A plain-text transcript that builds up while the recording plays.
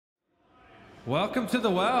Welcome to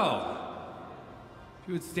the well. If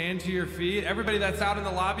you would stand to your feet. Everybody that's out in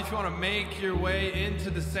the lobby, if you want to make your way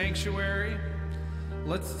into the sanctuary,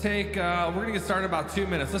 let's take, we're going to get started in about 2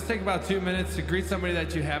 minutes. Let's take about 2 minutes to greet somebody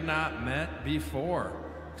that you have not met before.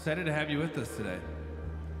 Excited to have you with us today.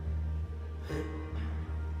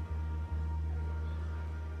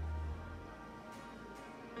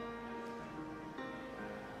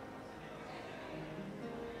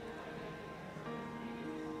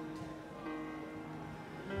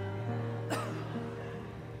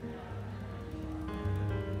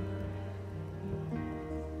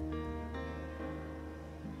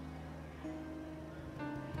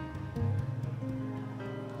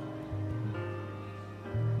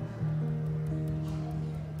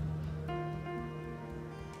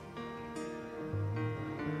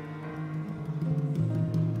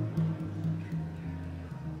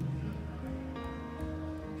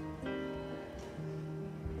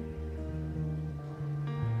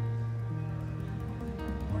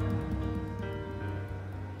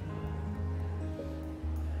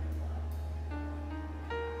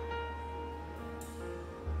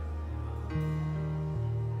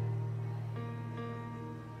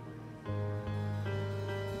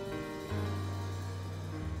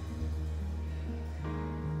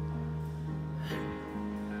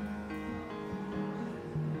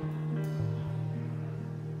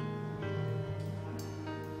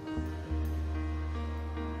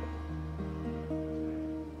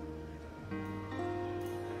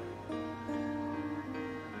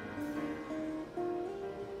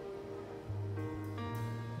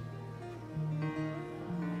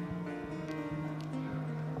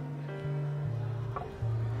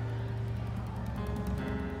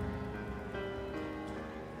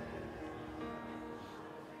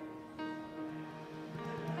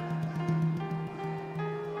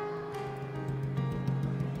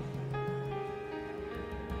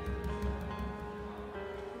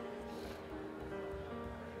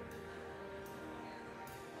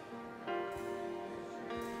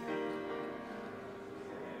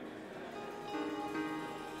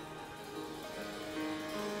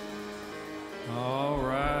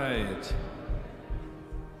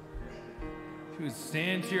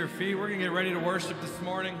 Stand to your feet. We're going to get ready to worship this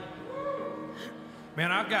morning. Man,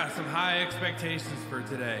 I've got some high expectations for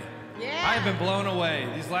today. Yeah. I have been blown away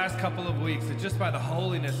these last couple of weeks just by the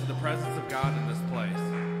holiness of the presence of God in this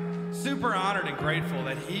place. Super honored and grateful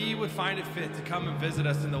that He would find it fit to come and visit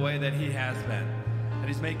us in the way that He has been. That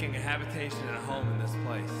He's making a habitation and a home in this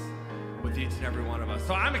place with each and every one of us.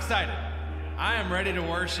 So I'm excited. I am ready to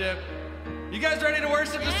worship. You guys ready to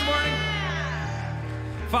worship this morning?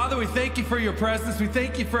 Father, we thank you for your presence. We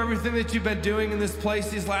thank you for everything that you've been doing in this place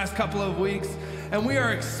these last couple of weeks. And we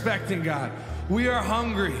are expecting, God. We are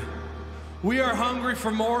hungry. We are hungry for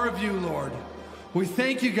more of you, Lord. We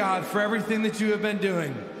thank you, God, for everything that you have been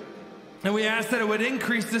doing. And we ask that it would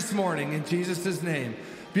increase this morning in Jesus' name.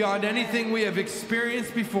 Beyond anything we have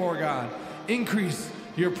experienced before, God, increase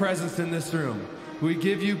your presence in this room. We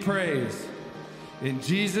give you praise. In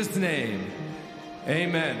Jesus' name,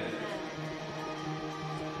 amen.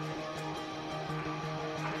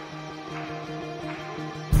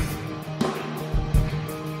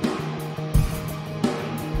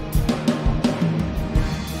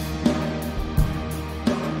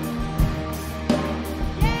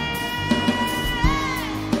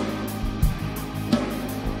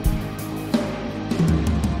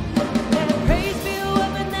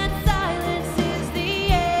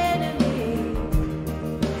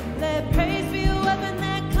 Praise be a weapon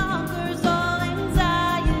that comes.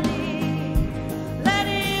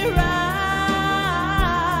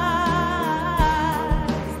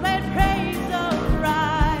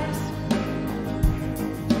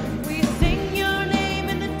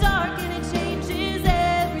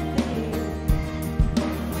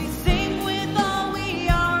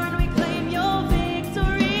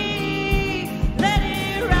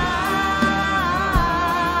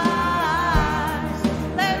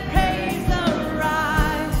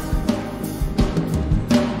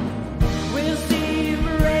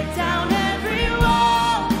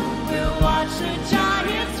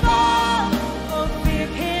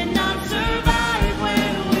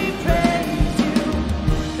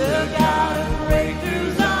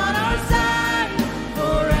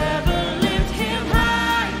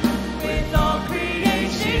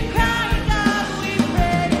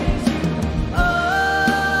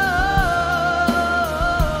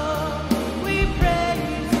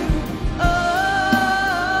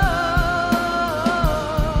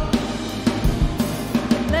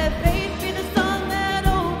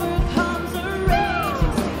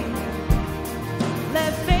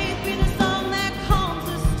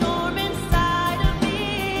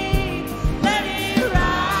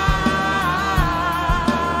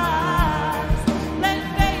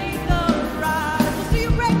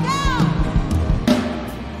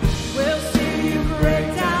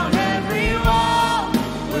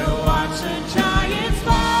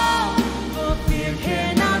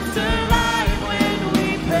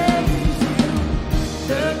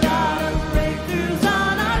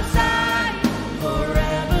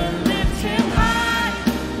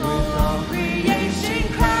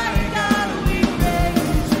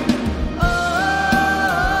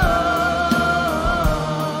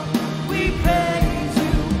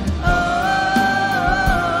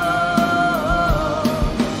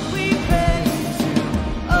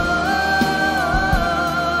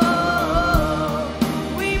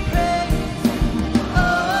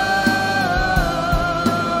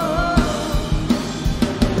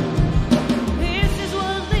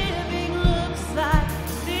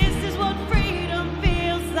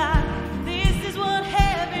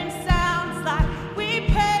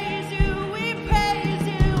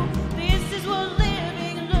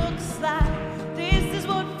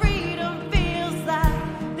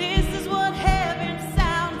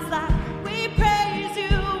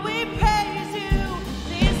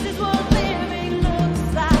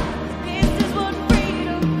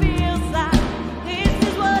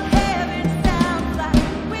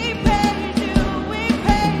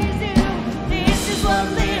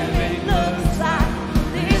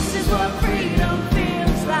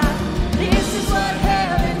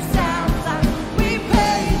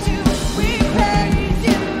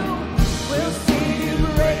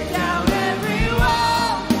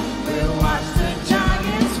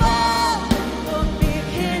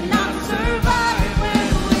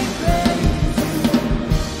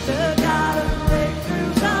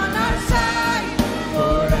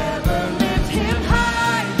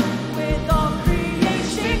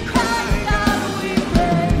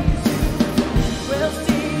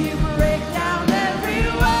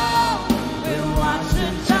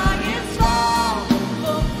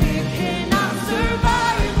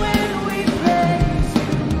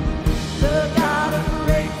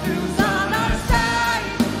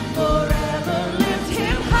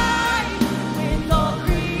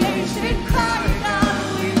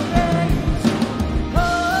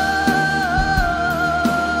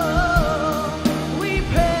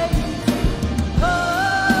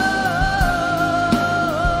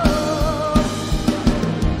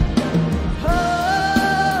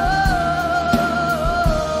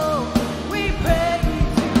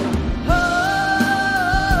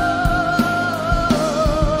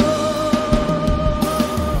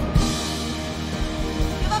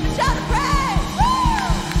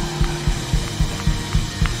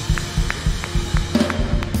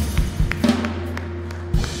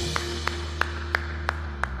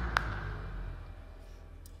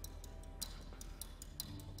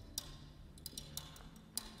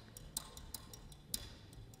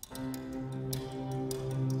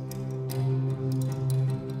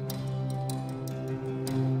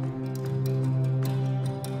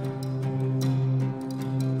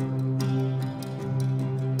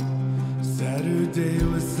 day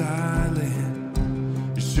was silent,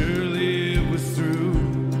 surely it was through.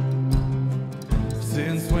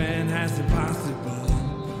 Since when has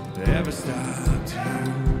impossible ever stopped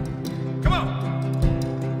you? Come on!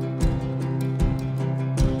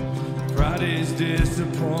 Friday's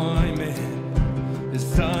disappointment, is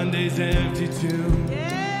Sunday's empty too.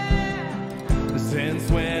 Yeah.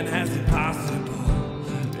 Since when has impossible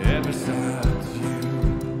ever stopped you?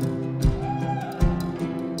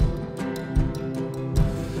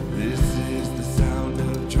 This is the sound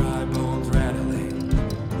of dry bones rattling.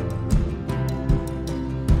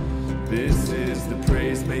 This is the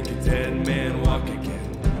praise, make a dead man walk again.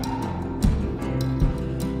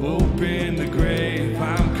 Open the grave,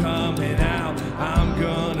 I'm coming out. I'm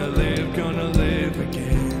gonna live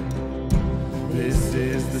again. This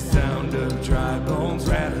is the sound of dry bones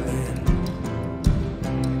rattling.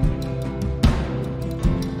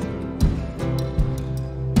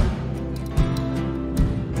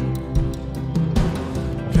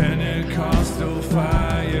 Pentecostal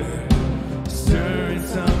fire, stirring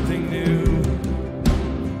something new.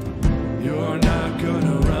 You're not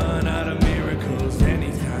gonna run out of miracles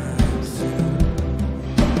anytime soon.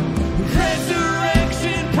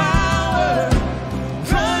 Resurrection power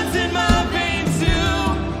runs in my veins too.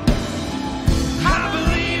 I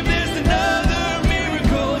believe there's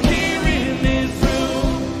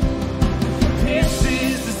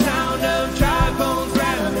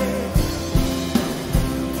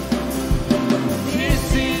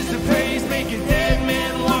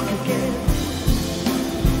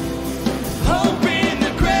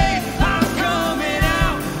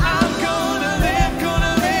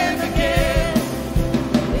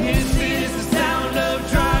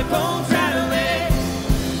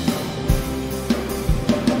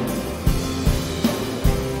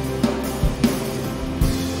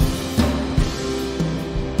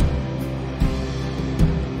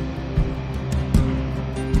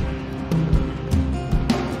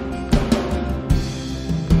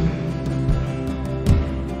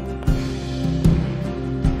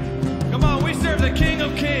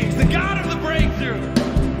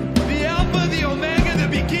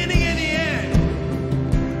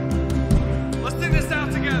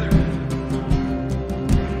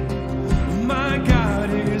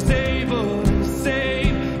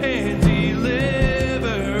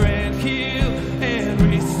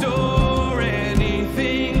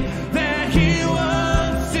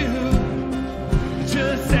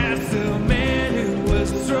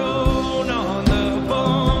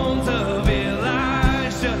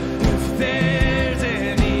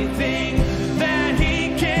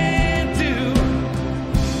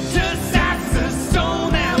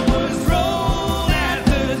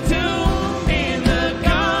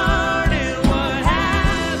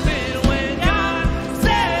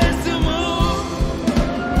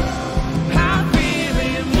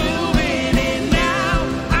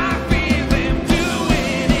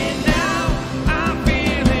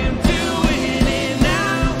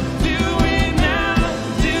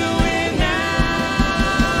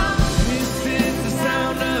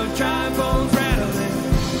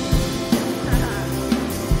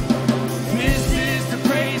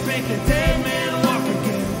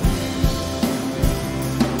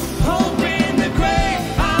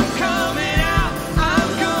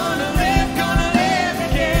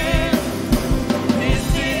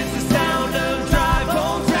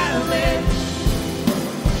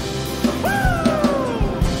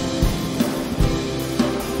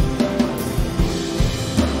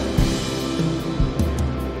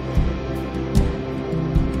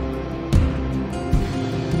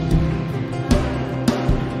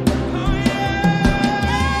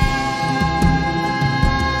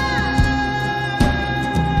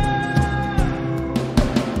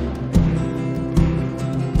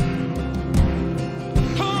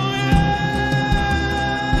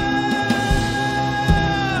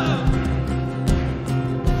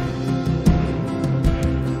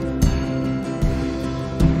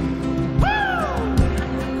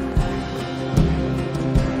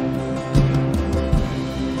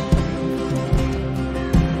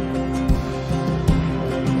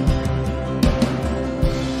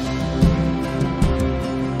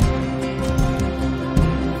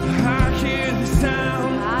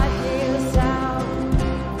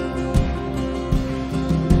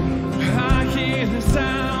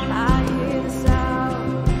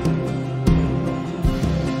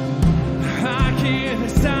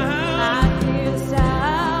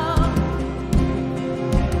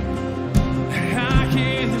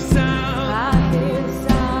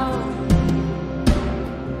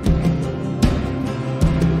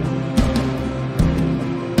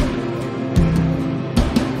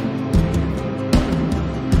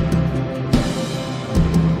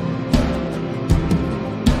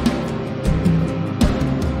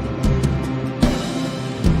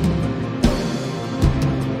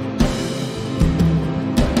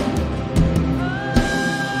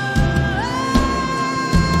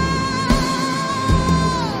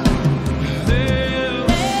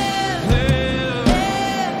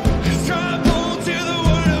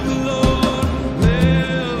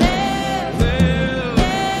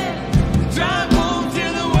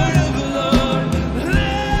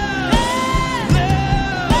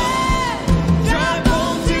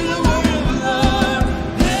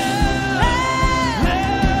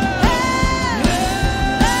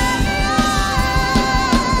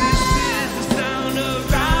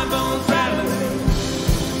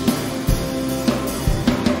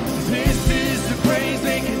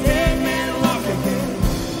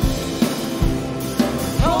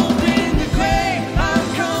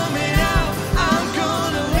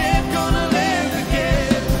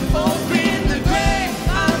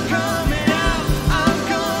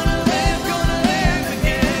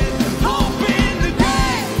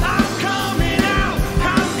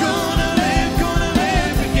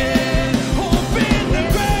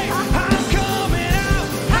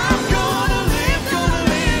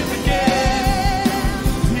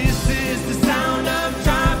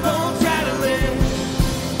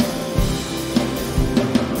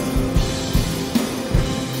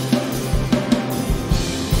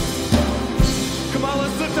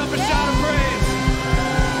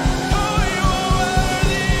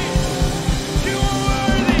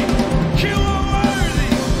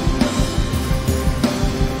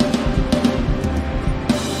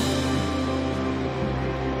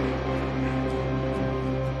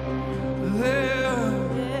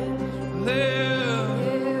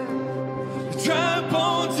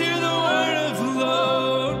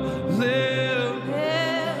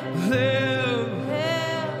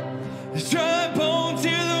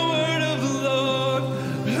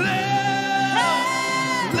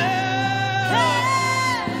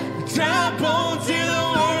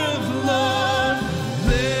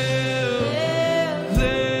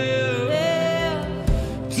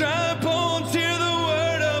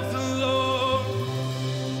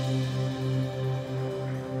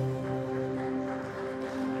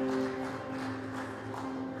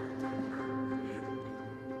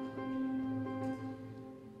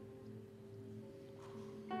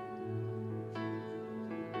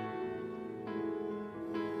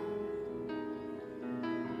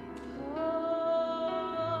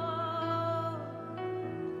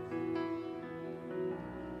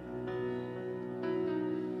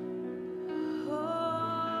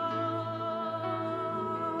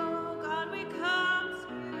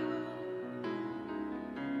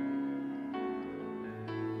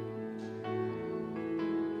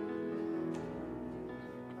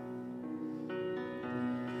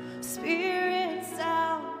Spirit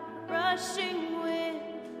sound rushing with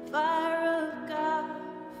fire of God,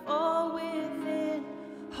 fall within.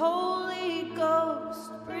 Holy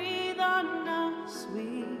Ghost, breathe on us,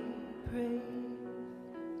 we pray.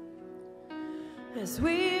 As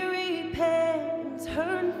we repent,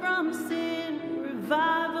 turn from sin,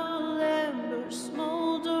 revival embers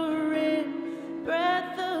smoldering,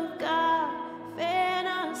 breath of God, fan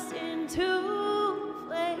us into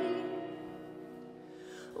flame.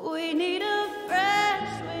 We need a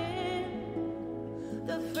fresh wind,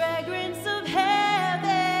 the fragrance of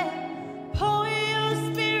heaven. Pour your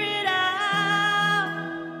spirit out,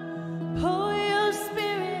 pour your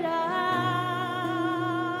spirit out.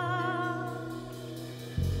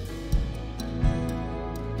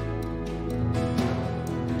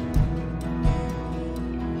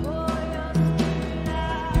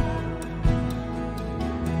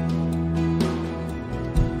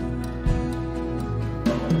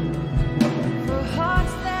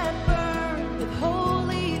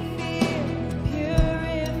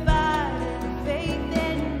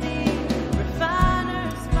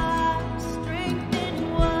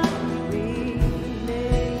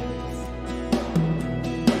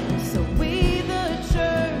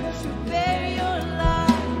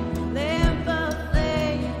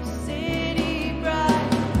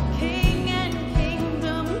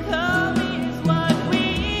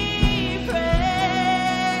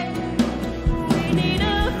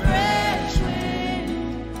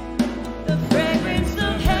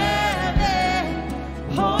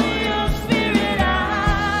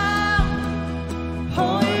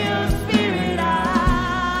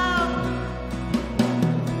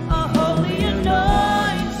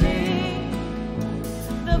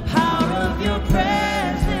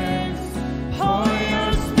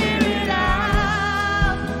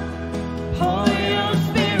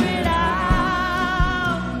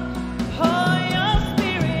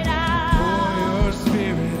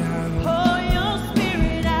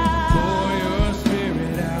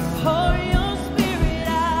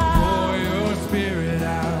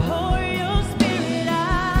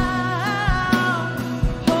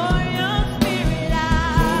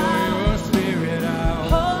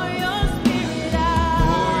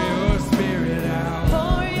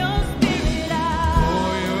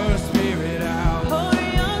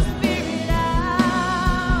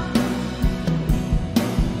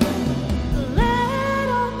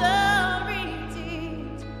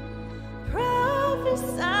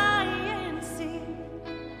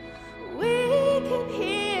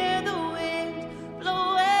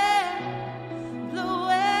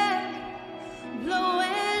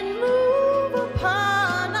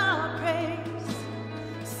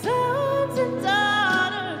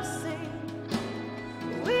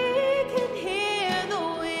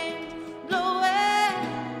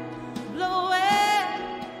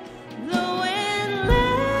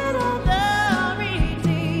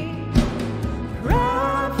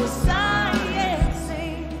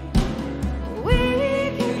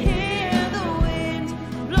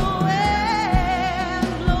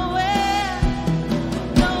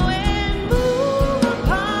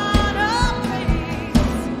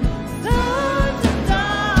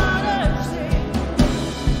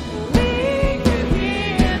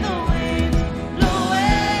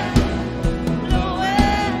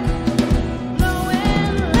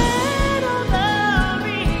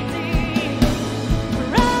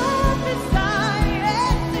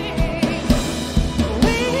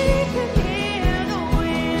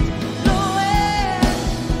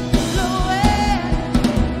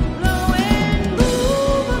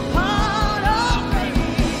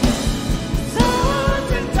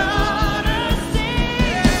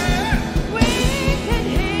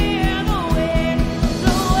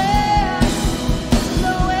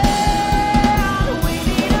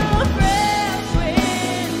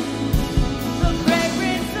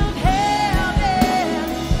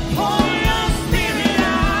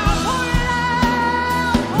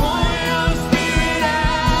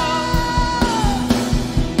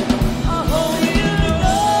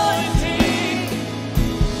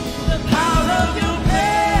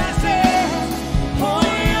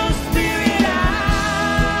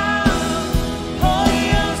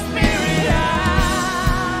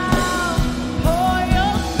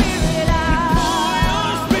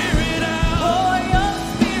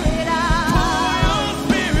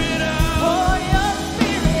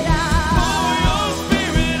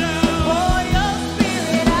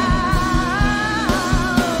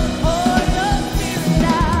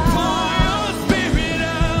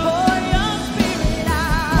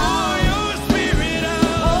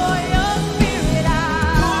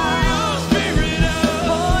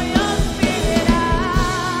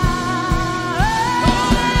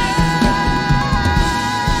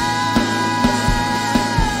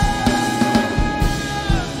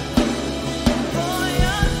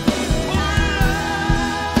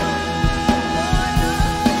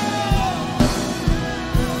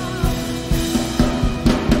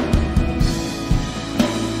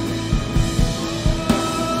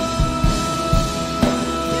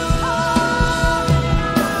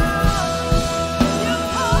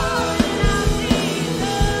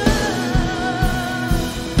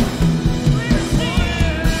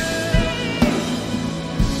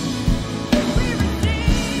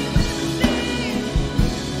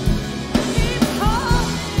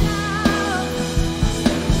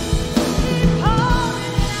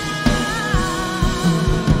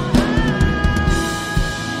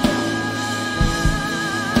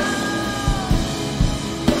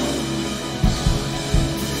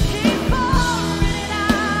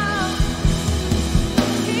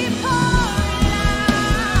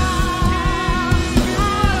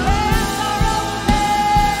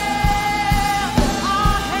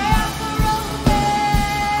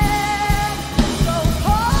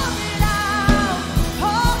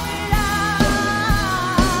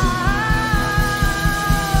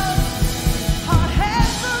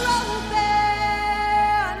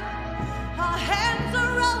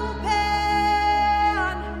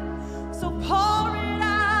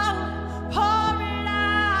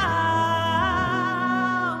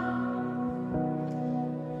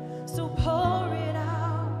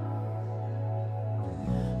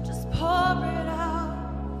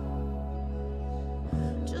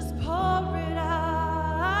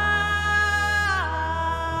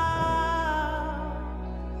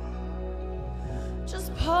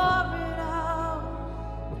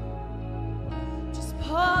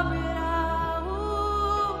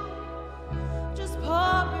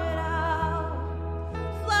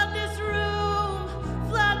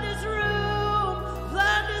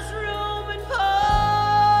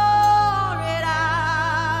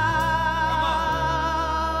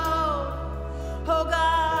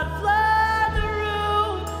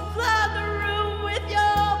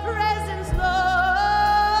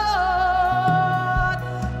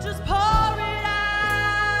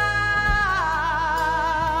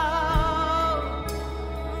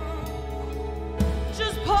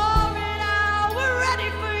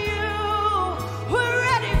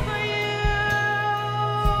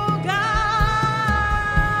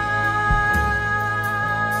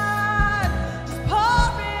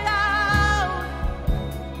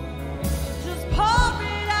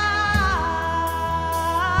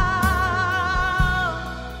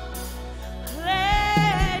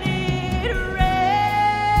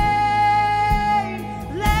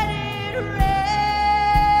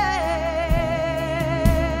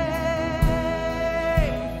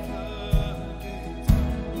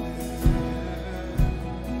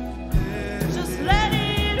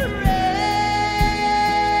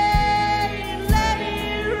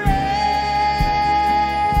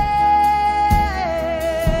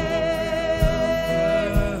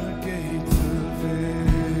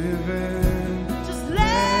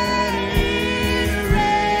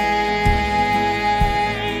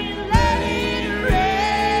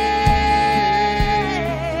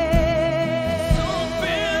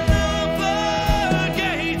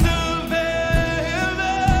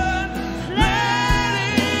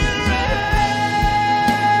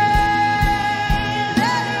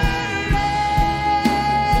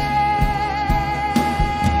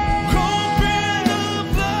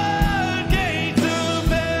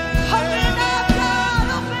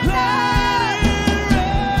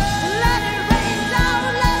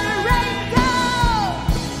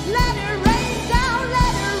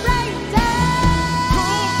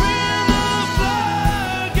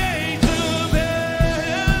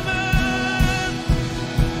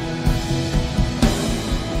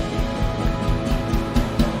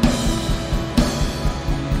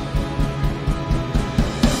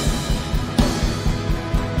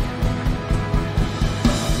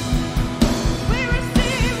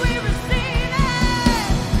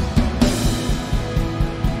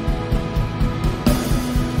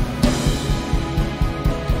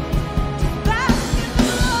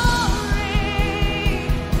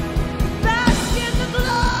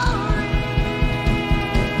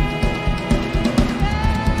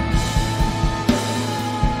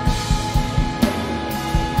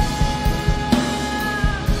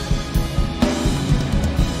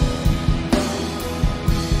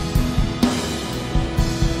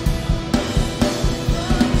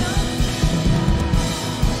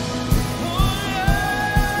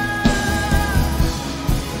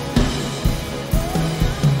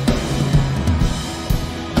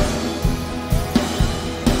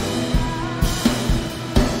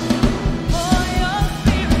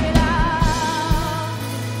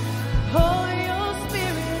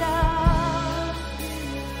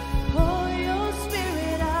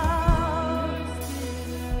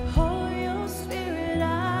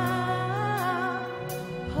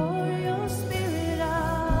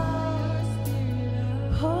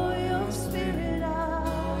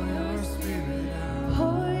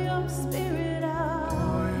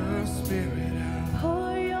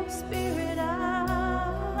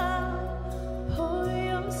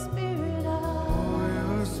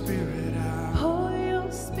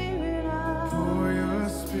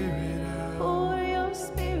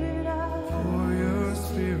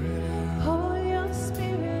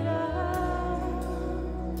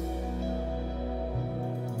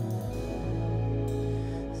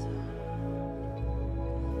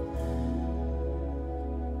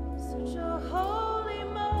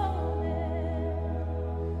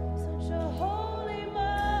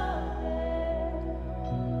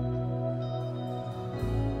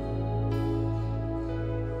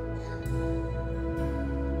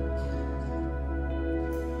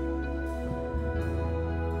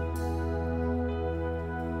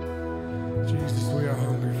 Jesus, we are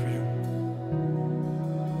hungry for you.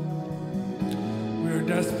 We are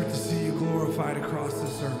desperate to see you glorified across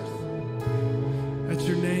this earth. That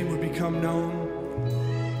your name would become known.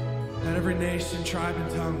 That every nation, tribe,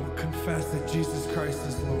 and tongue would confess that Jesus Christ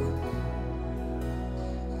is Lord.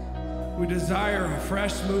 We desire a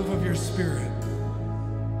fresh move of your Spirit.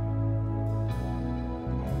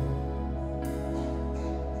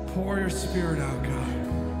 Pour your Spirit out, God.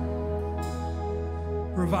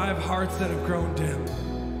 Revive hearts that have grown dim.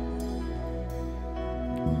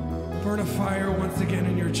 Burn a fire once again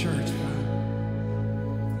in your church, God.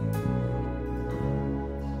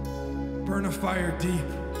 Burn a fire deep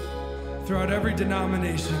throughout every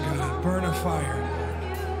denomination, God. Burn a fire.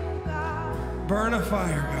 Burn a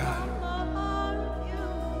fire, God.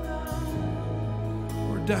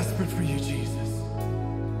 We're desperate for you, Jesus.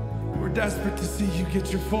 We're desperate to see you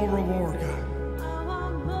get your full reward, God.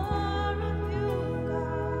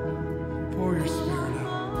 Pour your Spirit out.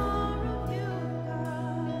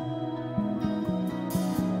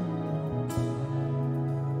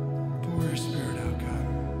 Pour your Spirit out, God.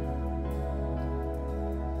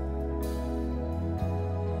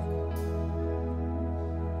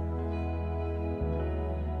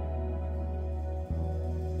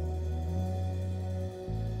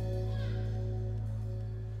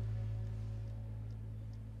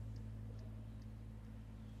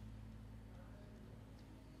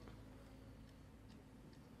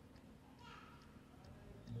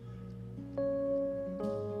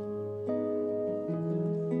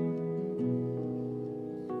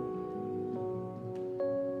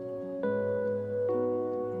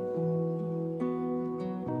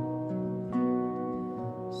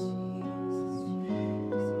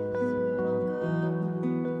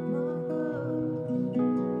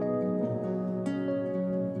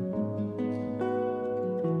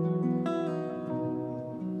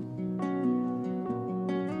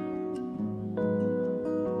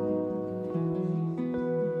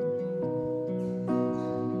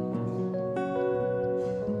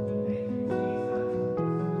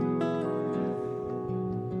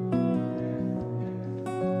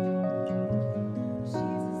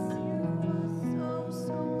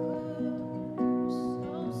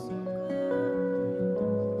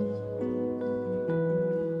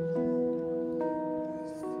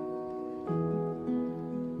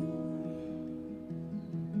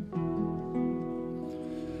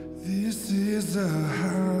 This is a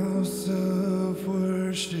house of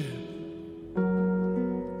worship.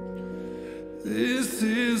 This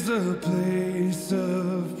is a place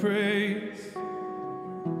of praise,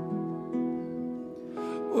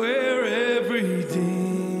 where every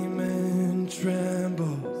demon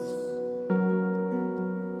trembles,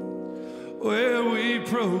 where we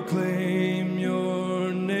proclaim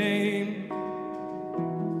your name.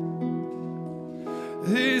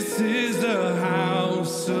 This is a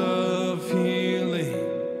house of healing.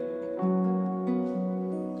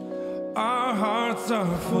 Our hearts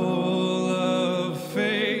are full of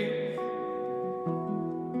faith.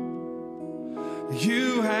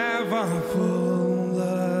 You have our full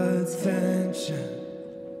attention.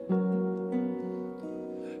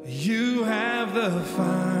 You have the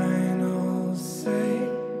final say.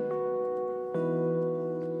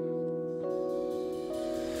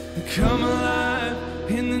 Come alive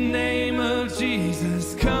in the name of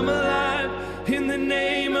Jesus. Come alive in the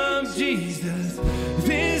name of Jesus.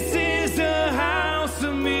 This is a house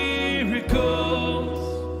of miracles.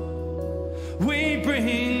 We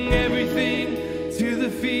bring everything to the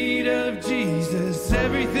feet of Jesus.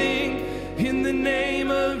 Everything in the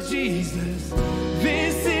name of Jesus.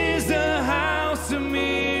 This is a house of miracles.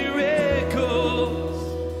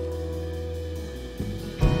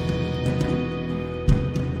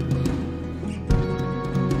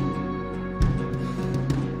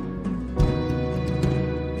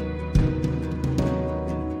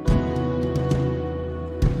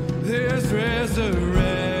 There's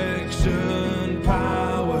resurrection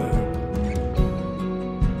power.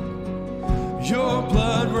 Your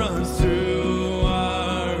blood runs through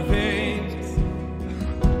our veins.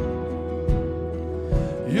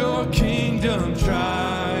 Your kingdom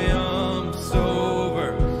triumphs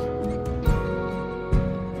over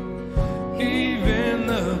even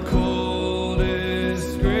the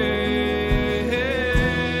coldest grave.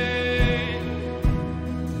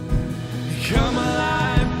 Come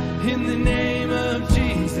alive in the name of Jesus.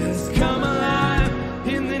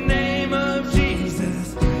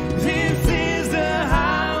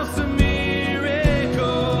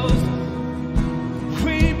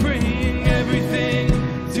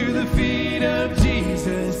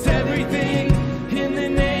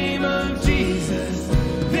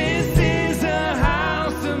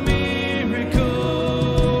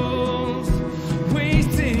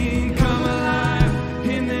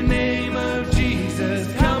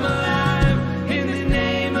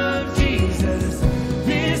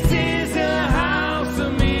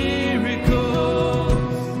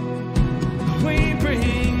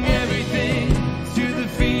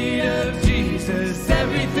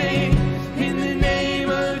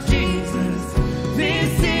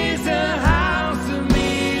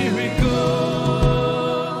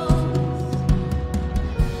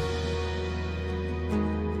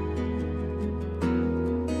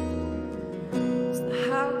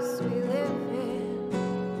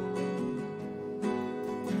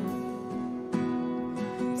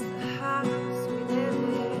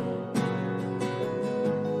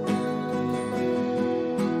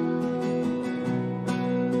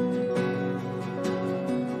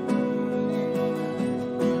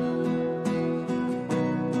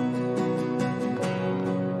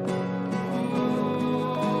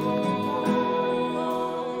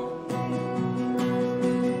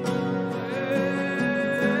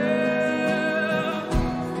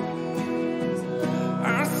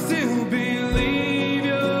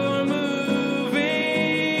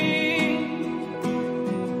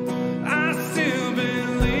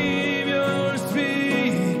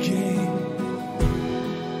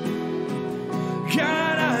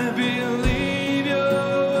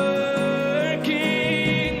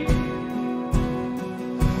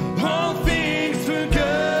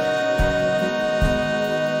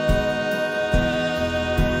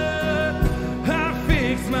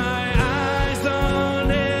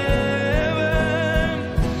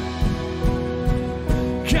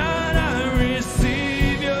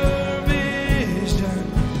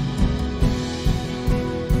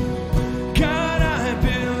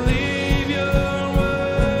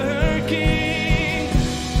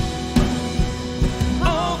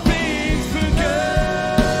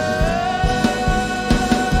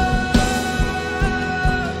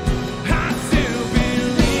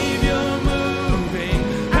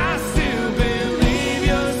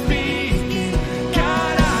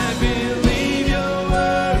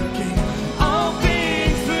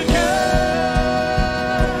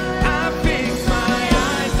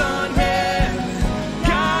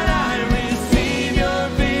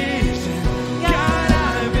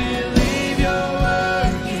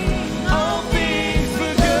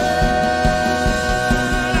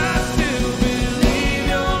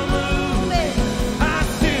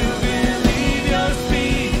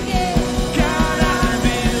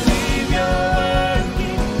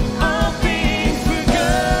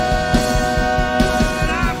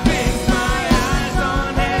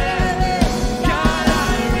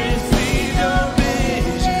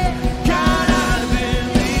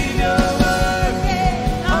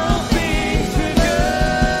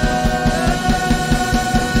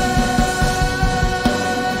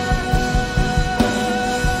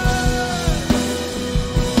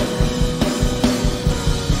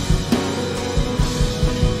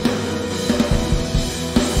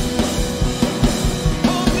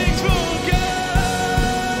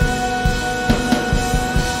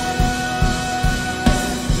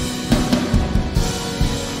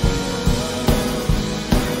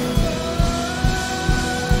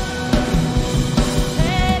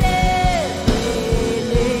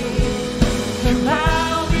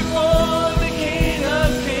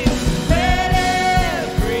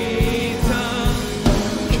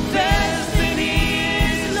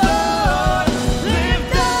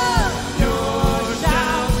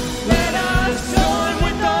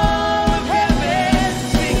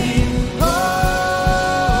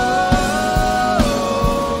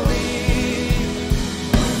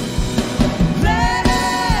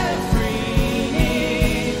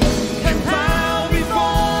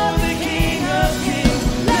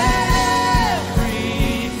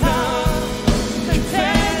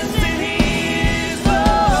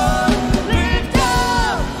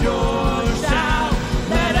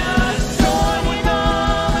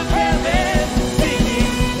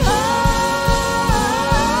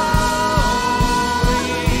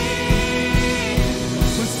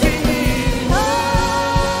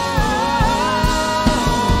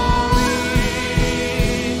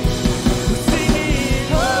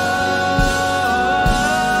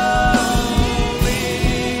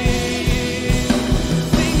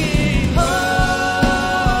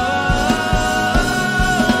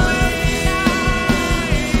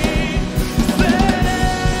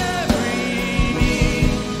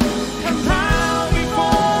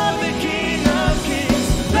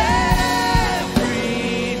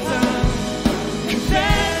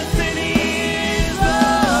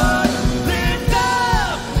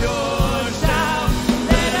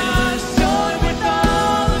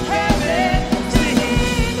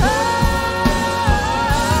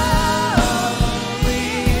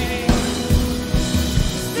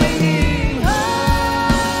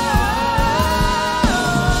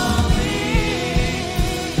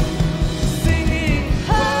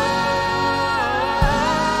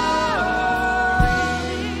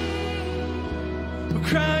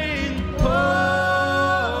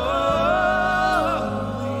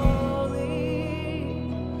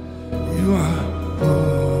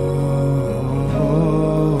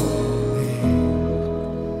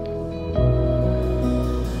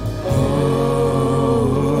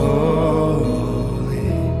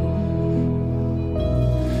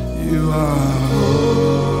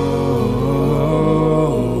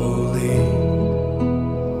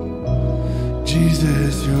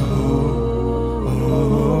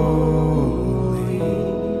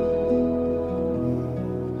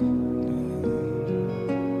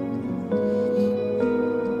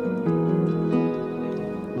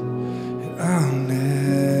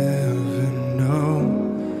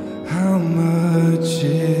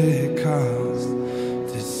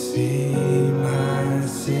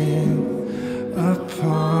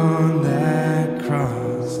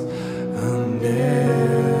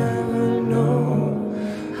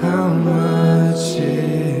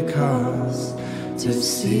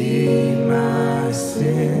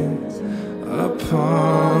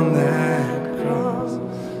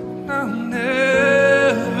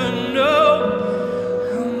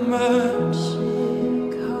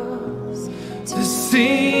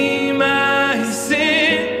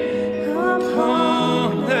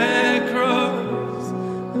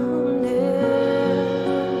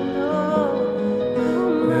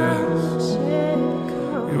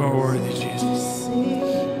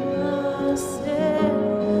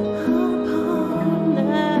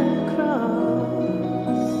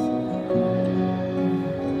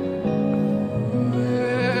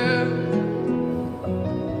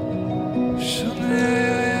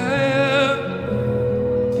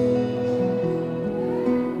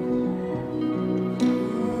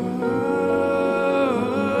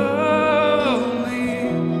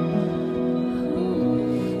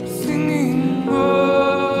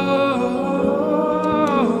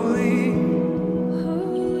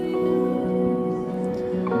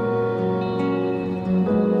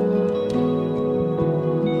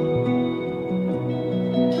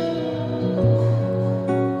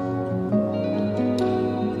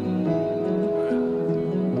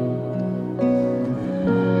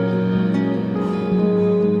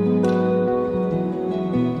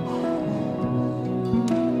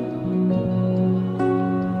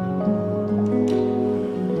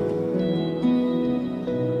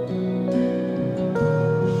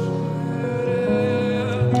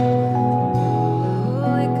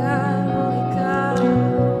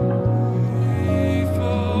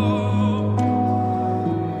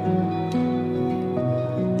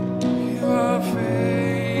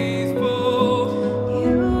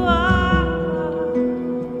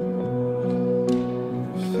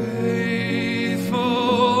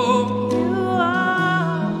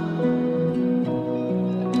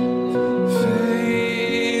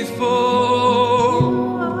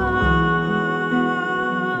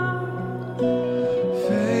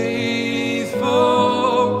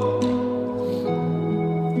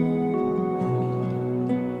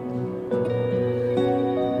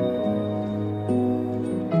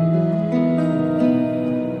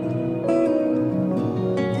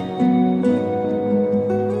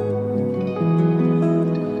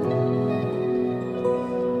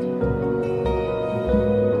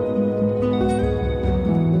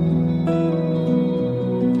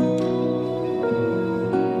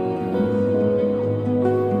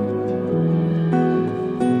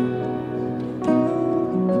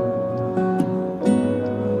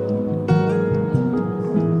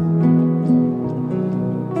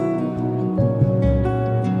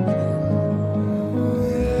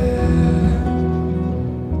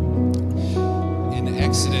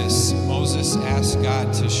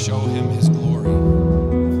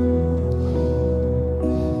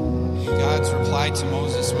 To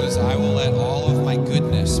Moses was, I will let all of my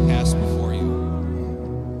goodness pass before you.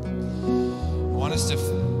 I want us to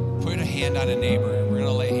put a hand on a neighbor, and we're going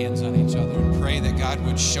to lay hands on each other and pray that God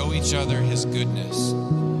would show each other his goodness.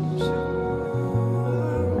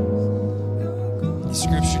 The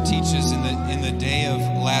scripture teaches in the day of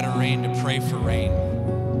latter rain to pray for rain.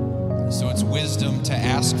 So it's wisdom to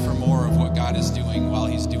ask for more of what God is doing while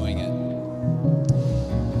he's doing it.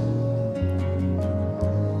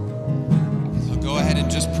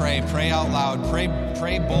 Just pray out loud, pray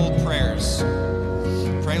bold prayers.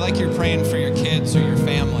 Pray like you're praying for your kids or your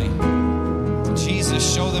family. Jesus,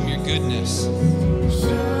 show them your goodness. Show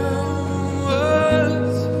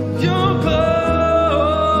us your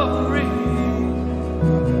glory.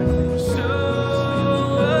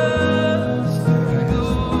 Show us your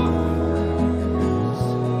glory.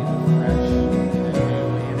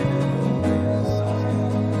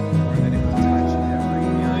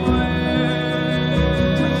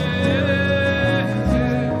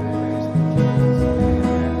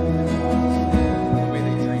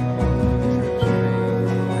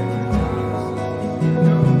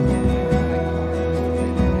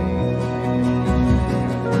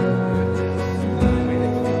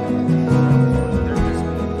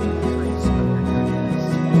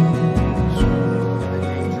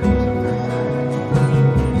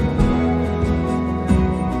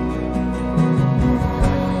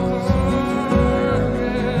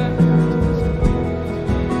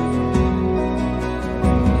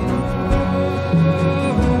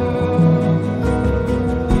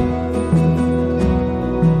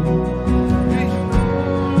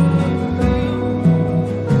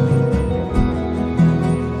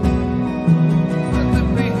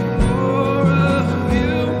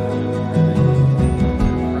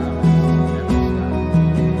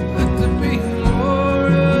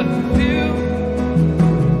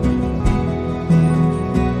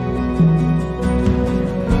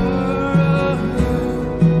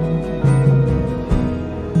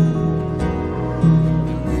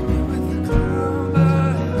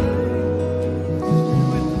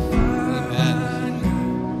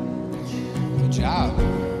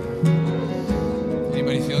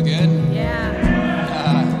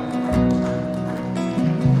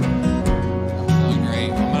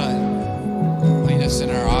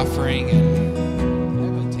 offering, and I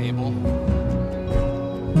have a table.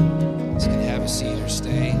 You can have a seat or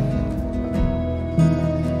stay.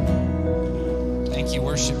 Thank you,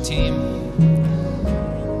 worship team.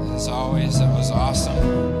 As always, that was awesome.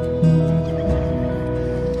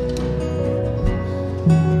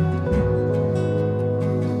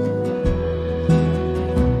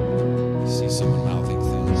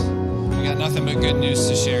 Good news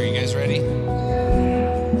to share. You guys ready?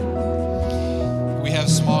 We have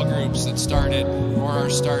small groups that started or are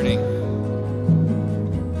starting.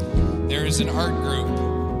 There is an art group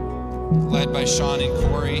led by Sean and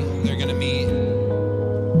Corey. They're going to meet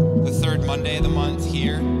the third Monday of the month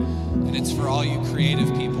here, and it's for all you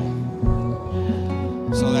creative people.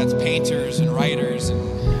 So that's painters and writers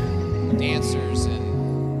and dancers and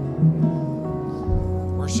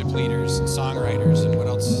worship leaders and songwriters and what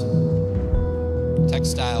else?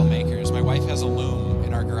 Textile makers. My wife has a loom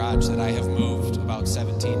in our garage that I have moved about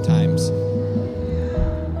 17 times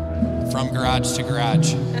from garage to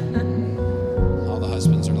garage. All the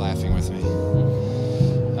husbands are laughing with me.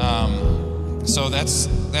 So that's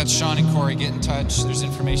Sean and Corey. Get in touch. There's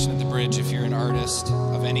information at the bridge if you're an artist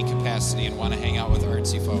of any capacity and want to hang out with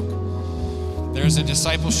artsy folk. There's a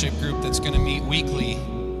discipleship group that's going to meet weekly.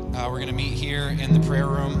 We're going to meet here in the prayer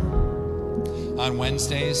room on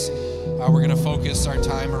Wednesdays. We're going to focus our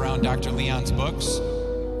time around Dr. Leon's books.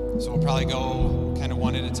 So we'll probably go kind of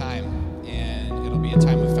one at a time. And it'll be a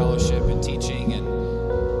time of fellowship and teaching and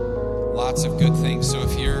lots of good things. So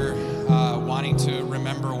if you're wanting to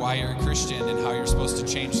remember why you're a Christian and how you're supposed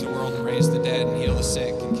to change the world and raise the dead and heal the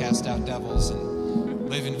sick and cast out devils and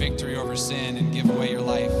live in victory over sin and give away your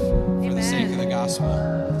life for the sake of the gospel.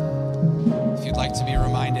 If you'd like to be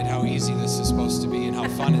reminded how easy this is supposed to be and how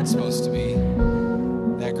fun it's supposed to be,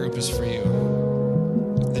 that group is for you.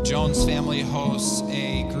 The Jones family hosts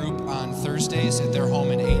a group on Thursdays at their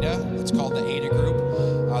home in Ada. It's called the Ada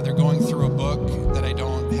Group. They're going through a book that I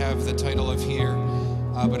don't have the title of here,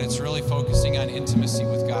 but it's really focusing on intimacy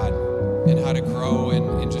with God and how to grow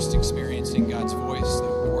and just experiencing God's voice,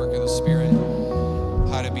 the work of the Spirit,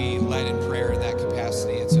 how to be led in prayer in that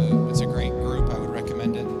capacity. It's a great group. I would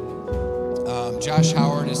recommend it. Josh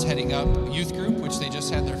Howard is heading up youth group, which they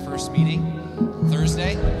just had their first meeting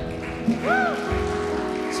Thursday.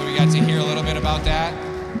 So we got to hear a little bit about that.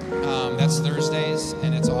 That's Thursdays,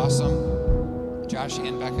 and it's awesome. Josh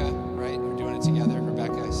and Becca, right? We're doing it together.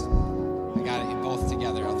 Rebecca, I got it both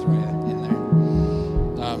together. I'll throw you in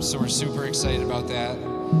there. So we're super excited about that.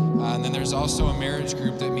 And then there's also a marriage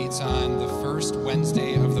group that meets on the first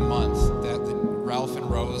Wednesday of the month that Ralph and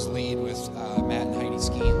Rose lead with Matt and Heidi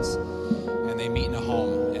Skeens. And they meet in a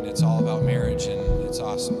home, and it's all about marriage, and it's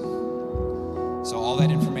awesome. So all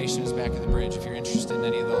that information is back at the bridge. If you're interested in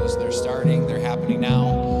any of those, they're starting. They're happening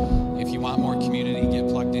now. If you want more community, get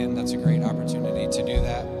plugged in. That's a great opportunity to do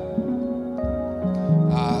that.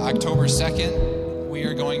 October 2nd, we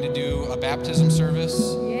are going to do a baptism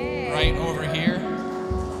service right over here.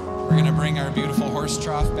 We're going to bring our beautiful horse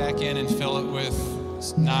trough back in and fill it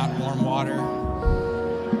with not warm water.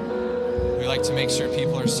 We like to make sure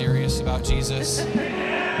people are serious about Jesus.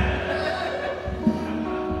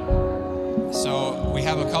 So we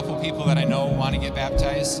have a couple people that I know want to get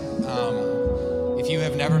baptized. If you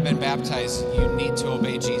have never been baptized, you need to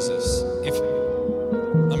obey Jesus. If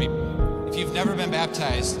you've never been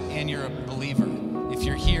baptized and you're a believer, if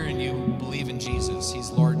you're here and you believe in Jesus, He's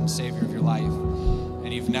Lord and Savior of your life,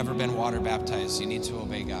 and you've never been water baptized, you need to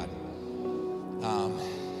obey God.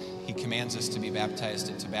 He commands us to be baptized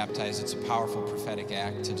and to baptize. It's a powerful prophetic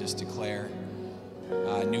act to just declare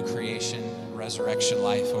new creation, resurrection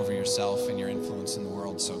life over yourself and your influence in the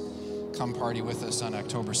world. So come party with us on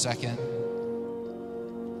October 2nd.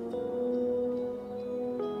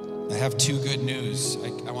 I have two good news.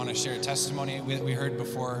 I want to share a testimony we heard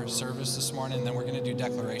before service this morning, and then we're going to do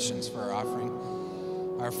declarations for our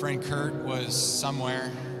offering. Our friend Kurt was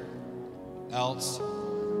somewhere else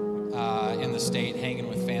in the state hanging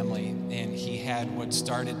with family, and he had what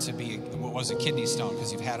was a kidney stone,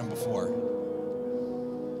 because you've had them before,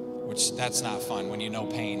 which that's not fun when you know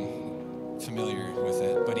pain, familiar with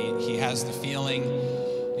it. But he has the feeling,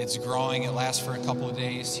 it's growing, it lasts for a couple of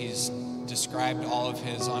days. He's described all of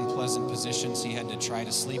his unpleasant positions he had to try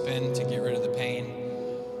to sleep in to get rid of the pain.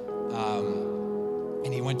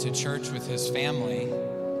 And he went to church with his family,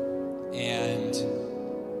 and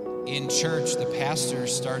in church, the pastor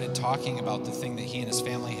started talking about the thing that he and his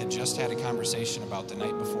family had just had a conversation about the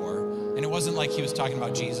night before. And it wasn't like he was talking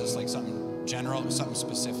about Jesus, like something general, it was something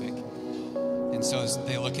specific. And so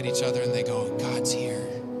they look at each other and they go, God's here.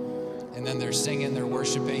 And then they're singing, they're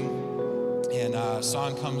worshiping, and a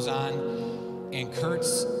song comes on, and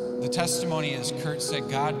Kurt's the testimony is Kurt said,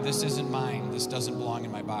 God, this isn't mine. This doesn't belong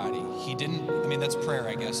in my body. He didn't, that's prayer,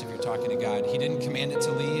 I guess, if you're talking to God. He didn't command it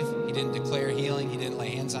to leave. He didn't declare healing. He didn't lay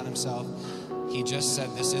hands on himself. He just said,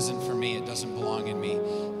 this isn't for me. It doesn't belong in me.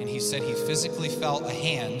 And he said he physically felt a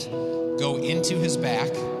hand go into his back.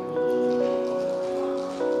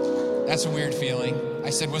 That's a weird feeling. I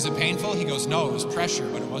said, was it painful? He goes, no, it was pressure,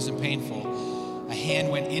 but it wasn't painful. A hand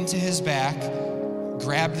went into his back,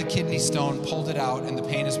 grabbed the kidney stone, pulled it out, and the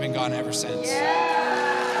pain has been gone ever since. Yeah.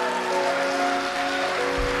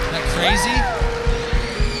 Isn't that crazy?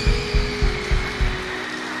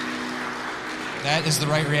 That is the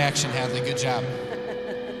right reaction, Hadley. Good job.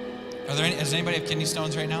 Does anybody have kidney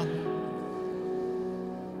stones right now?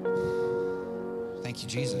 Thank you,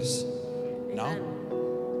 Jesus. No?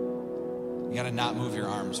 You got to not move your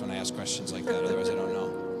arms when I ask questions like that, otherwise I don't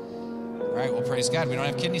know. All right, well, praise God. We don't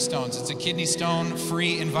have kidney stones. It's a kidney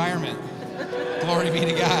stone-free environment. Glory be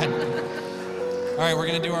to God. All right, we're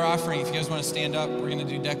going to do our offering. If you guys want to stand up, we're going to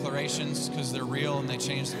do declarations because they're real and they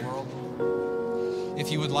change the world.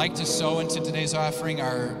 If you would like to sow into today's offering,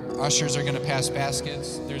 our ushers are going to pass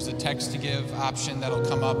baskets. There's a text to give option that'll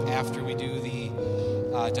come up after we do the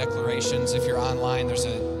declarations. If you're online, there's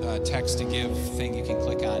a text to give thing you can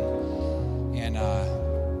click on. And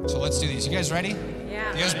so let's do these. You guys ready? Yeah.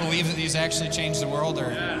 Do you guys believe that these actually change the world?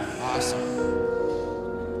 Or awesome.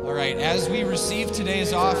 All right, as we receive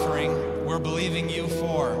today's offering, we're believing you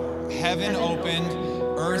for heaven opened,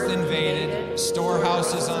 earth invaded,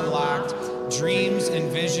 storehouses unlocked, dreams and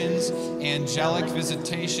visions, angelic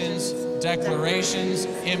visitations, declarations,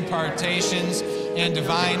 impartations, and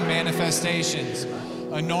divine manifestations,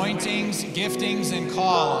 anointings, giftings, and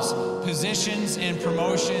calls, positions and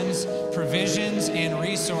promotions, provisions and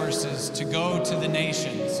resources to go to the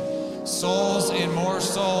nations, souls and more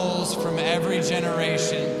souls from every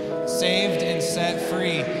generation, saved and set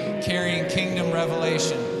free, carrying kingdom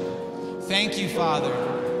revelation. Thank you, Father,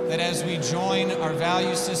 that as we join our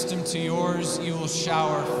value system to yours, you will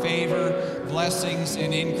shower favor, blessings,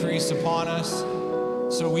 and increase upon us,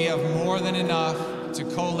 so we have more than enough to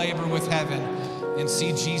co-labor with heaven and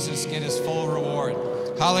see Jesus get his full reward.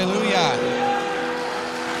 Hallelujah. You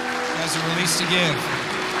guys are released to give.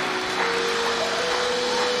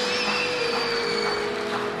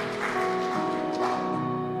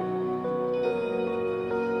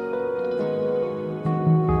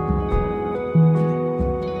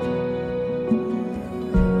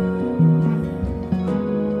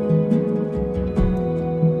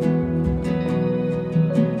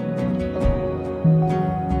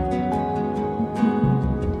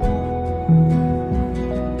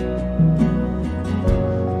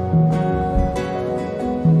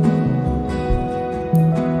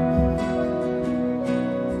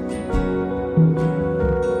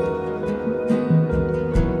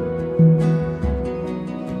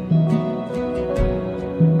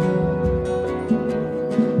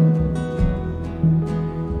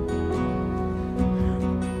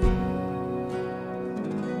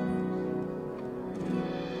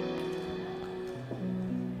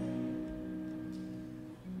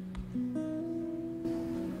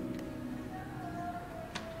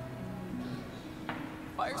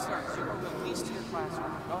 Fire starters, you are released to your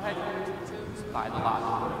classroom. Go ahead and choose by the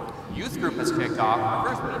lobby. Youth group has kicked off. Our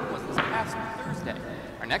first meeting was this past Thursday.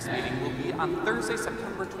 Our next meeting will be on Thursday,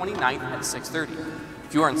 September 29th at 6:30.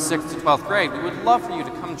 If you are in 6th to 12th grade, we would love for you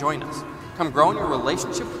to come join us. Come grow in your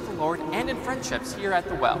relationship with the Lord and in friendships here at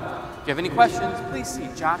the Well. If you have any questions, please see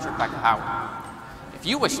Josh or Becca Howard. If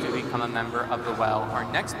you wish to become a member of the Well, our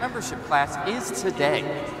next membership class is today,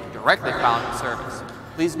 directly following the service.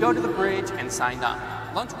 Please go to the bridge and sign up.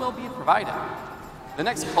 Lunch will be provided. The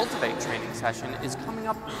next Cultivate training session is coming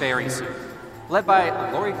up very soon, led by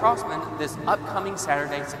Lori Crossman this upcoming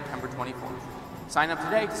Saturday, September 24th. Sign up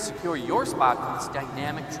today to secure your spot for this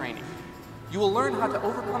dynamic training. You will learn how to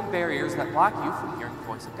overcome barriers that block you from hearing the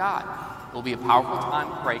voice of God. It will be a powerful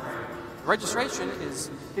time of breakthrough. Registration is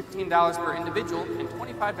 $15 per individual and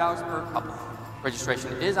 $25 per couple.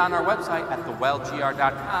 Registration is on our website at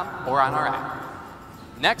thewellgr.com or on our app.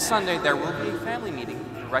 Next Sunday, there will be a family meeting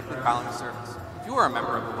directly following the service. If you are a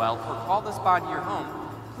member of the Well or call this body your home,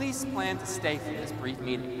 please plan to stay for this brief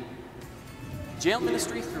meeting. Jail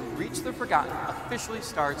ministry through Reach the Forgotten officially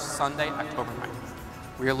starts Sunday, October 9th.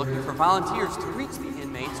 We are looking for volunteers to reach the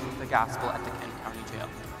inmates with the gospel at the Kent County Jail.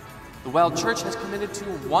 The Well Church has committed to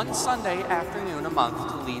one Sunday afternoon a month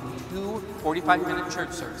to lead 2 45-minute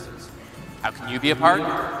church services. How can you be a part?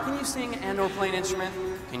 Can you sing and/or play an instrument?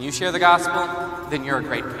 Can you share the gospel? Then you're a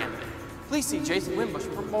great candidate. Please see Jason Wimbush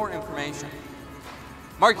for more information.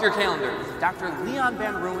 Mark your calendars. Dr. Leon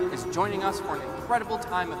Van Ruin is joining us for an incredible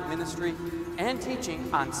time of ministry and teaching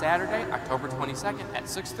on Saturday, October 22nd at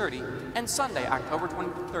 6:30 and Sunday, October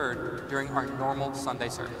 23rd during our normal Sunday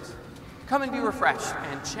service. Come and be refreshed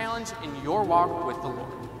and challenged in your walk with the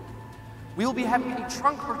Lord. We will be having a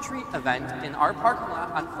trunk or treat event in our parking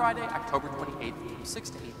lot on Friday, October 28th from 6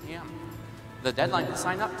 to 8 p.m. The deadline to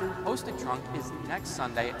sign up to host a trunk is next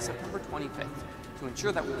Sunday, September 25th, to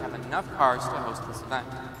ensure that we have enough cars to host this event.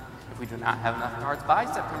 If we do not have enough cars by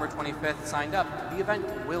September 25th signed up, the event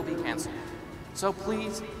will be canceled. So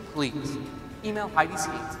please, please, email Heidi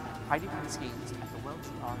Skeens at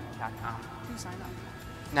heidi.skeens@thewelchur.com to sign up.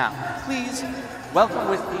 Now, please welcome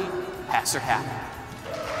with me, Pastor Hack.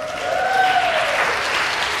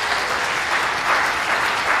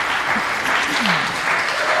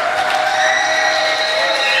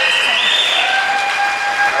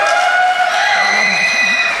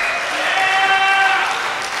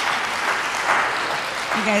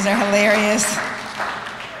 You guys are hilarious.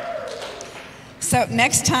 So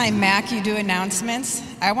next time, Mac, you do announcements,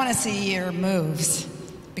 I want to see your moves,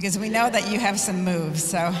 because we know that you have some moves.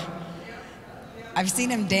 So I've seen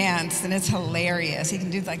him dance, and it's hilarious. He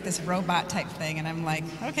can do like this robot type thing, and I'm like,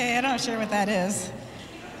 okay, I'm not sure what that is,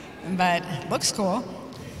 but it looks cool.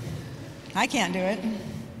 I can't do it.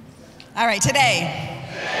 All right, today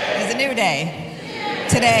is a new day.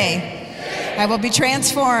 Today, I will be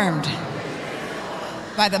transformed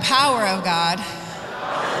by the power of God,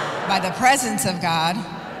 by the presence of God,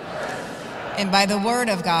 and by the word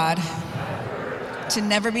of God, to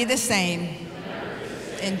never be the same,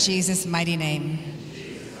 in Jesus' mighty name.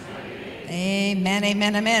 Amen,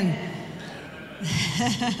 amen, amen.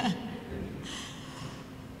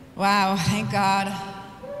 Wow, thank God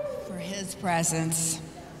for his presence.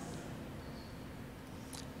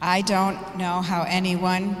 I don't know how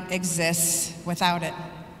anyone exists without it.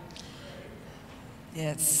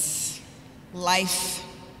 It's life.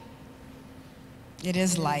 It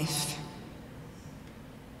is life.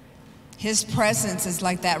 His presence is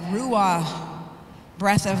like that ruah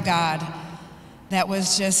breath of God that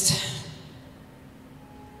was just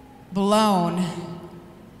blown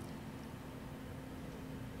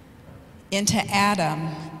into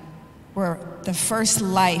Adam, where the first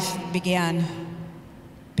life began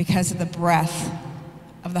because of the breath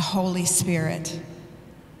of the Holy Spirit.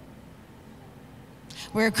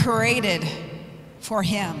 We're created for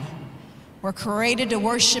him. We're created to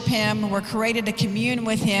worship him. We're created to commune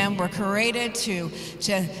with him. We're created to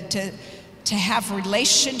have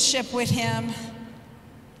relationship with him.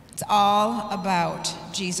 It's all about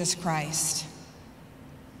Jesus Christ.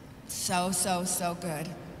 So, so, so good.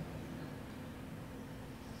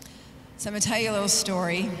 So I'm going to tell you a little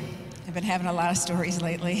story. I've been having a lot of stories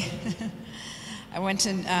lately. I went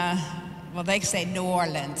to, well, they say New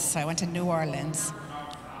Orleans, so I went to New Orleans.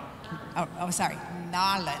 Sorry,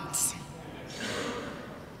 Nolans.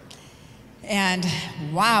 And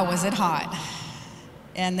wow, was it hot.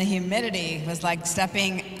 And the humidity was like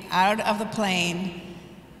stepping out of the plane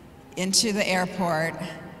into the airport,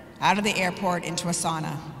 out of the airport into a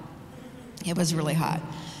sauna. It was really hot.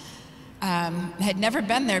 I had never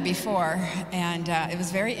been there before, and it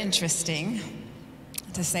was very interesting,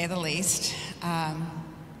 to say the least.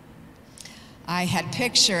 I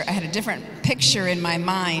had a different picture in my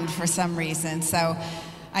mind for some reason. So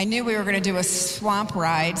I knew we were going to do a swamp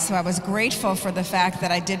ride, so I was grateful for the fact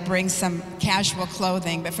that I did bring some casual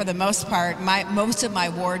clothing, but for the most part, most of my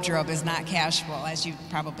wardrobe is not casual, as you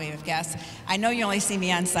probably have guessed. I know you only see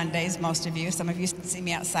me on Sundays, most of you. Some of you see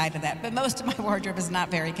me outside of that, but most of my wardrobe is not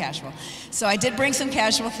very casual. So I did bring some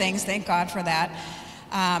casual things, thank God for that.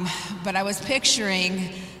 But I was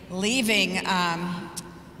picturing leaving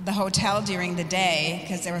the hotel during the day,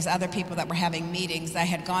 because there was other people that were having meetings I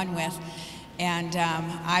had gone with. And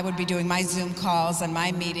I would be doing my Zoom calls and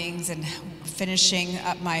my meetings and finishing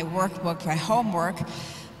up my workbook, my homework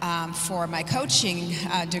for my coaching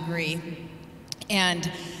degree.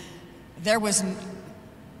 And there was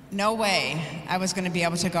no way I was going to be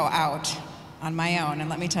able to go out on my own. And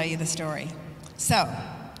let me tell you the story. So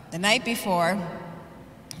the night before,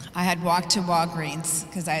 I had walked to Walgreens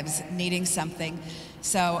because I was needing something.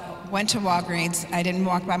 So went to Walgreens. I didn't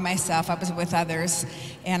walk by myself. I was with others.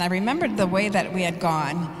 And I remembered the way that we had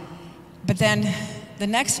gone. But then the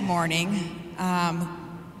next morning,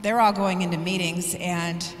 they're all going into meetings,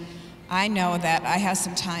 and I know that I have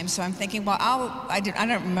some time. So I'm thinking, well, I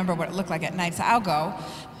don't remember what it looked like at night, so I'll go,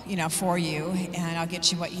 for you, and I'll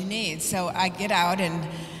get you what you need. So I get out, and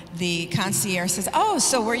the concierge says, oh,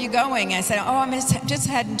 so where are you going? I said, oh, I'm just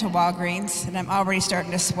heading to Walgreens, and I'm already starting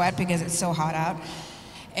to sweat because it's so hot out.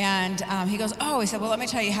 And he goes, oh, he said, well, let me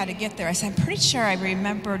tell you how to get there. I said, I'm pretty sure I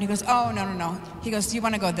remember. And he goes, oh, no. He goes, you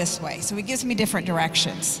want to go this way? So he gives me different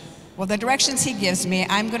directions. Well, the directions he gives me,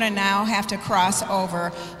 I'm going to now have to cross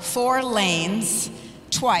over 4 lanes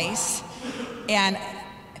twice. And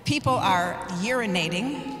people are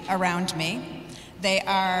urinating around me. They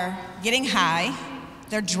are getting high.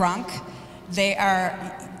 They're drunk. They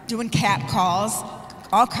are doing cat calls,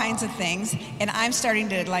 all kinds of things. And I'm starting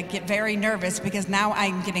to get very nervous because now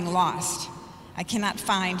I'm getting lost. I cannot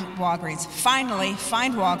find Walgreens. Finally,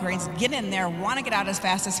 find Walgreens, get in there, want to get out as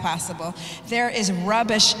fast as possible. There is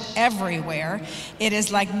rubbish everywhere. It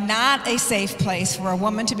is not a safe place for a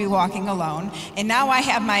woman to be walking alone. And now I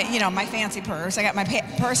have my, my fancy purse. I got my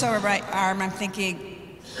purse over my arm. I'm thinking,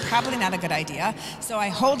 probably not a good idea. So I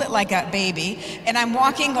hold it like a baby, and I'm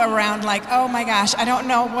walking around like, oh my gosh, I don't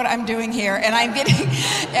know what I'm doing here. And I'm getting,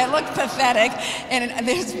 it looks pathetic. And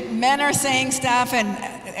there's men are saying stuff,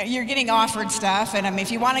 and you're getting offered stuff. And I mean, if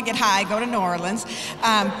you want to get high, go to New Orleans.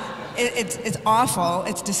 It's awful.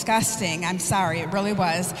 It's disgusting. I'm sorry. It really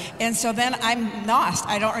was. And so then I'm lost.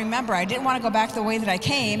 I don't remember. I didn't want to go back the way that I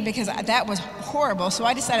came because that was horrible. So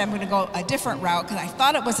I decided I'm going to go a different route because I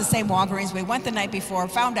thought it was the same Walgreens. We went the night before,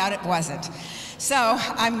 found out it wasn't. So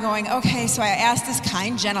I'm going, okay. So I asked this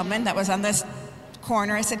kind gentleman that was on this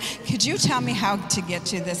corner. I said, could you tell me how to get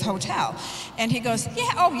to this hotel? And he goes,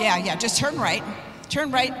 yeah. Just turn right,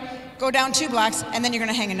 go down 2 blocks, and then you're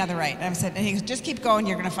going to hang another right. And he goes, just keep going,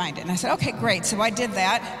 you're going to find it. And I said, okay, great. So I did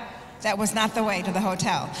that. That was not the way to the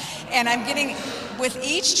hotel. And I'm getting, with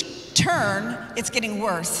each turn, it's getting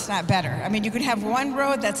worse, not better. I mean, you can have one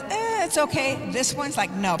road that's, it's okay. This one's like,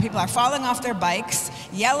 no. People are falling off their bikes,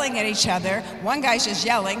 yelling at each other. One guy's just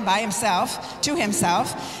yelling by himself, to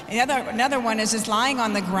himself. Another one is just lying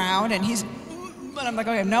on the ground, and but I'm like,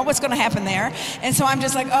 okay, I know what's going to happen there. And so I'm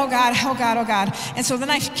just like, oh God. And so then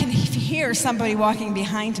I can hear somebody walking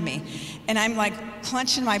behind me. And I'm like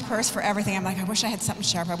clenching my purse for everything. I'm like, I wish I had something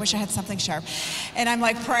sharp. And I'm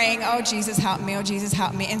like praying, oh, Jesus, help me.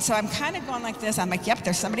 And so I'm kind of going like this. I'm like, yep,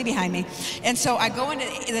 there's somebody behind me. And so I go into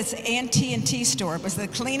this AT&T store. It was the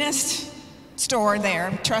cleanest store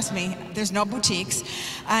there. Trust me, there's no boutiques.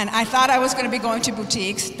 And I thought I was going to be going to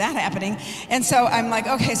boutiques, that happening. And so I'm like,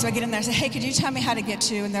 okay, so I get in there and say, hey, could you tell me how to get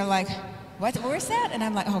to? And they're like, what, where's that? And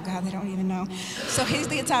I'm like, oh God, they don't even know. So he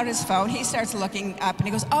gets out his phone, he starts looking up, and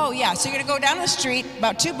he goes, oh yeah, so you're going to go down the street,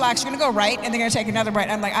 about 2 blocks, you're going to go right, and they're going to take another right.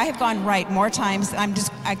 I'm like, I have gone right more times.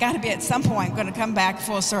 I got to be at some point going to come back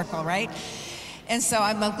full circle, right? And so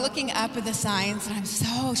I'm looking up at the signs, and I'm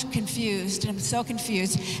so confused.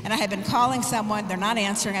 And I had been calling someone, they're not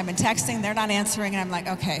answering. I've been texting, they're not answering. And I'm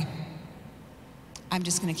like, okay, I'm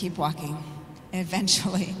just going to keep walking. And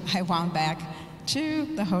eventually, I wound back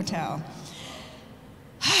to the hotel.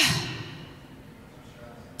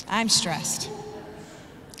 I'm stressed.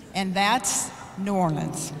 And that's New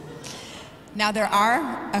Orleans. Now, there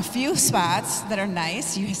are a few spots that are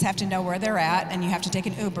nice. You just have to know where they're at, and you have to take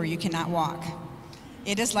an Uber. You cannot walk.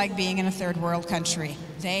 It is like being in a third world country.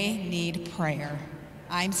 They need prayer.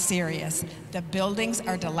 I'm serious. The buildings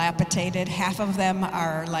are dilapidated. Half of them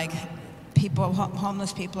are like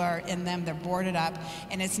homeless people are in them. They're boarded up.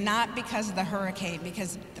 And it's not because of the hurricane,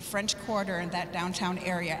 because the French Quarter and that downtown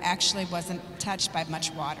area actually wasn't touched by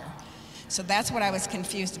much water. So that's what I was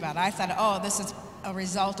confused about. I thought, oh, this is a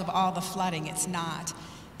result of all the flooding. It's not.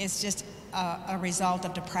 It's just a result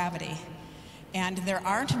of depravity. And there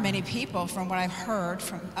aren't many people, from what I've heard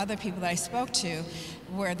from other people that I spoke to,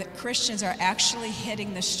 where the Christians are actually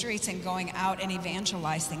hitting the streets and going out and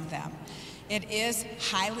evangelizing them. It is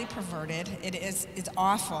highly perverted. It's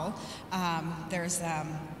awful. There's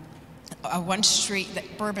one street,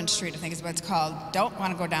 Bourbon Street, I think is what it's called. Don't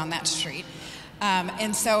want to go down that street.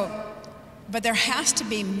 But there has to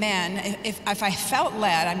be men. If I felt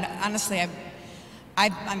led,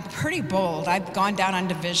 I'm pretty bold. I've gone down on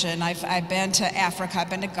division. I've been to Africa. I've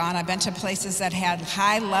been to Ghana. I've been to places that had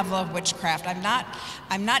high level of witchcraft. I'm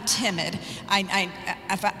not timid.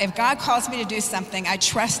 If God calls me to do something, I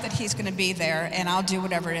trust that He's going to be there, and I'll do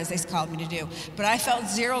whatever it is He's called me to do. But I felt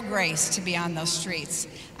zero grace to be on those streets.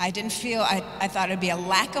 I didn't feel. I thought it'd be a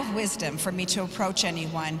lack of wisdom for me to approach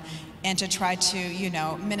anyone and to try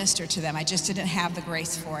to, minister to them. I just didn't have the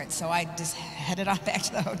grace for it. So I just headed on back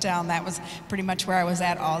to the hotel, and that was pretty much where I was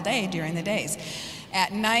at all day during the days.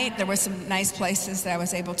 At night, there were some nice places that I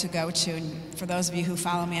was able to go to. And for those of you who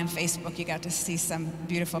follow me on Facebook, you got to see some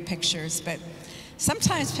beautiful pictures. But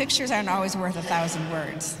sometimes pictures aren't always worth 1,000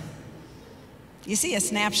 words. You see a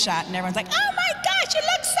snapshot, and everyone's like, oh my gosh, you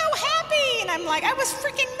look so happy. And I'm like, I was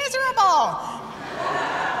freaking miserable.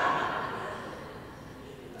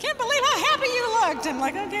 can't believe how happy you looked. I'm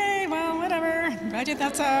like, okay, well, whatever. Glad you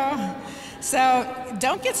thought so. So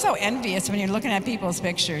don't get so envious when you're looking at people's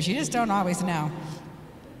pictures. You just don't always know.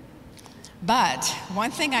 But one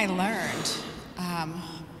thing I learned,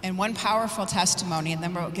 and one powerful testimony, and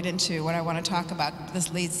then we'll get into what I want to talk about,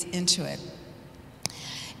 this leads into it,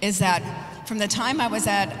 is that from the time I was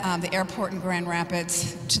at the airport in Grand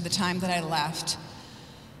Rapids to the time that I left,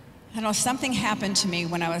 I know something happened to me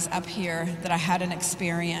when I was up here that I hadn't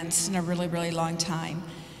experienced in a really, really long time.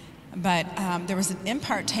 But there was an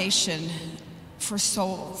impartation for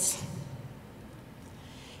souls.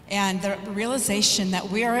 And the realization that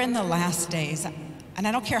we are in the last days. And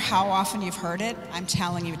I don't care how often you've heard it, I'm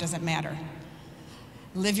telling you, it doesn't matter.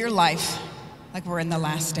 Live your life like we're in the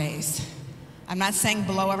last days. I'm not saying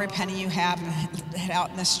blow every penny you have and head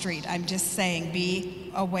out in the street. I'm just saying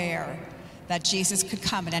be aware that Jesus could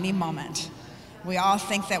come at any moment. We all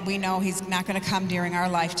think that we know he's not going to come during our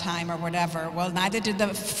lifetime or whatever. Well, neither did the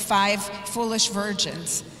 5 foolish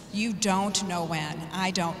virgins. You don't know when.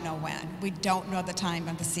 I don't know when. We don't know the time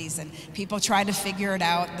of the season. People try to figure it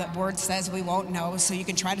out. The word says we won't know, so you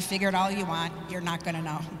can try to figure it all you want. You're not going to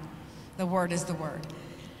know. The word is the word.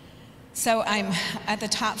 So I'm at the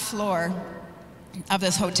top floor of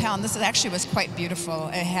this hotel, and this actually was quite beautiful.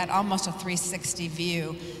 It had almost a 360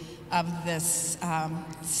 view of this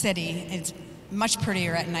city. It's much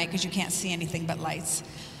prettier at night because you can't see anything but lights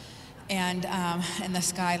and the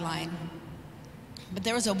skyline. But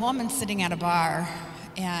there was a woman sitting at a bar,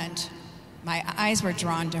 and my eyes were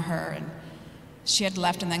drawn to her, and she had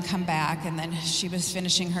left and then come back, and then she was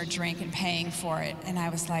finishing her drink and paying for it, and I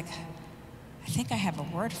was like, I think I have a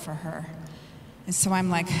word for her. And so I'm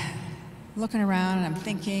like looking around and I'm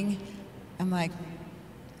thinking, I'm like,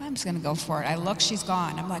 I'm just gonna go for it. I look, she's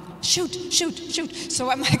gone. I'm like, shoot. So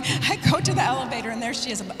I'm like, I go to the elevator and there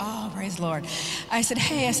she is. I'm like, oh, praise the Lord. I said,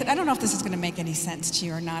 hey, I don't know if this is gonna make any sense to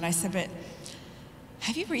you or not. I said, but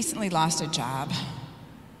have you recently lost a job?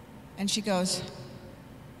 And she goes,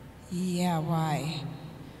 yeah, why?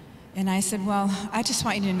 And I said, well, I just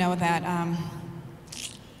want you to know that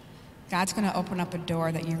God's gonna open up a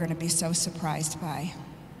door that you're gonna be so surprised by.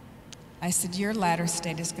 I said, your latter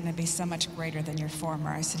state is going to be so much greater than your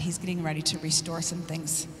former. I said, he's getting ready to restore some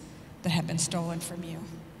things that have been stolen from you.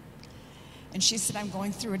 And she said, I'm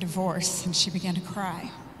going through a divorce. And she began to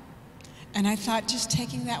cry. And I thought, just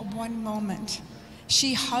taking that one moment,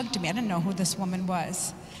 she hugged me. I didn't know who this woman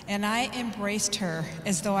was. And I embraced her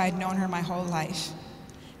as though I'd known her my whole life,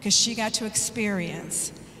 because she got to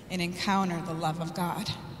experience and encounter the love of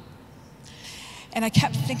God. And I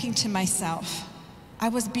kept thinking to myself, I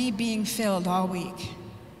was being filled all week.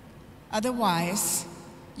 Otherwise,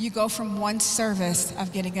 you go from one service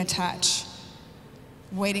of getting a touch,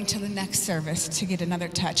 waiting till the next service to get another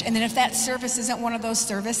touch. And then if that service isn't one of those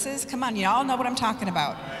services, come on, you all know what I'm talking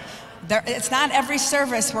about. It's not every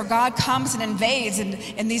service where God comes and invades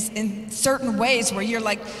in certain ways where you're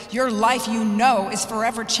like, your life, you know, is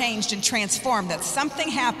forever changed and transformed. That something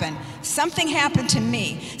happened to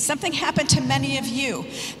me, something happened to many of you.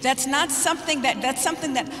 That's not something that's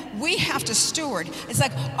something that we have to steward. It's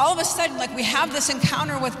like all of a sudden, like we have this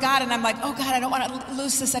encounter with God, and I'm like, oh God, I don't want to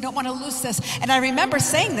lose this. I don't want to lose this. And I remember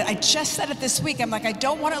saying that. I just said it this week. I'm like, I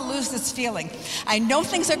don't want to lose this feeling. I know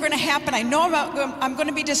things are going to happen. I know I'm going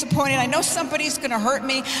to be disappointed. I know somebody's going to hurt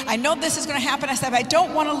me. I know this is going to happen. I said, I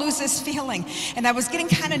don't want to lose this feeling. And I was getting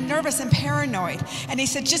kind of nervous and paranoid. And he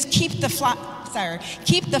said, just keep the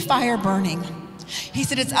fire burning. He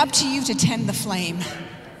said, it's up to you to tend the flame.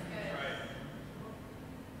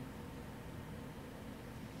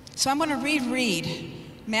 So I'm going to reread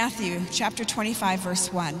Matthew chapter 25,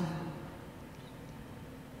 verse 1.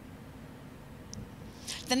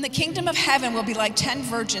 Then the kingdom of heaven will be like 10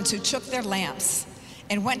 virgins who took their lamps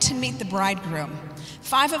and went to meet the bridegroom.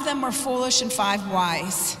 5 of them were foolish and 5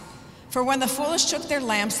 wise. For when the foolish took their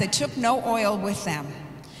lamps, they took no oil with them.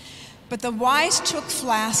 But the wise took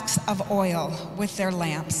flasks of oil with their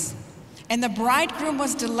lamps. And the bridegroom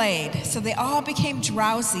was delayed, so they all became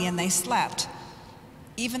drowsy and they slept.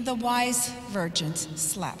 Even the wise virgins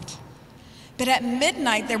slept. But at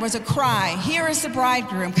midnight there was a cry, here is the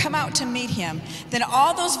bridegroom, come out to meet him. Then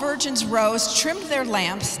all those virgins rose, trimmed their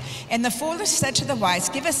lamps, and the foolish said to the wise,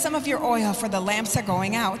 give us some of your oil, for the lamps are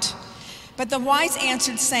going out. But the wise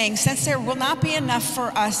answered, saying, since there will not be enough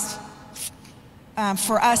for us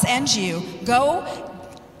and you, go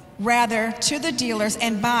rather to the dealers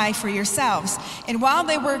and buy for yourselves. And while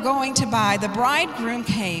they were going to buy, the bridegroom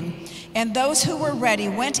came, and those who were ready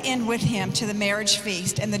went in with him to the marriage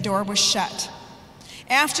feast, and the door was shut.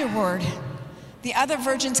 Afterward, the other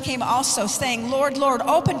virgins came also, saying, Lord, Lord,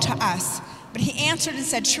 open to us. But he answered and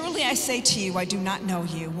said, truly I say to you, I do not know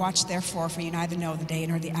you. Watch therefore, for you neither know the day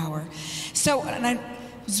nor the hour. So, and I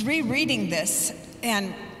was rereading this,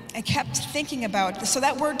 and I kept thinking about, so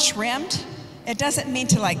that word trimmed, it doesn't mean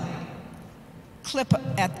to like clip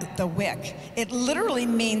at the wick. It literally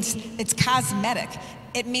means, it's cosmetic.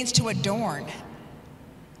 It means to adorn.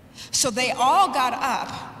 So they all got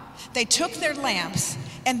up, they took their lamps,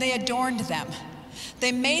 and they adorned them.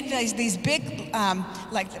 They made these big,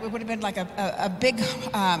 like it would have been like a big,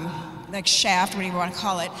 like shaft, what do you want to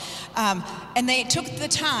call it? And they took the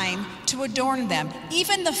time to adorn them.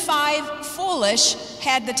 Even the 5 foolish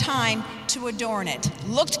had the time to adorn it.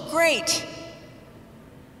 Looked great.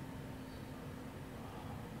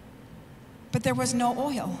 But there was no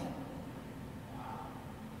oil.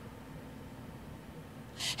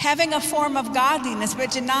 Having a form of godliness,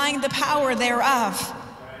 but denying the power thereof.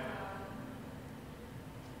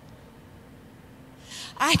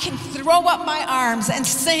 I can throw up my arms and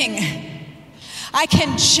sing. I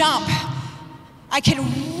can jump. I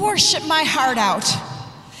can worship my heart out.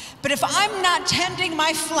 But if I'm not tending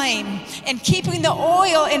my flame and keeping the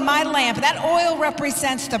oil in my lamp, that oil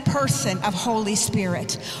represents the person of Holy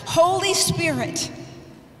Spirit. Holy Spirit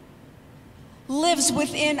lives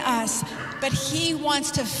within us, but he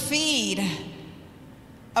wants to feed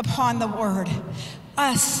upon the word.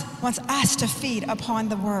 Wants us to feed upon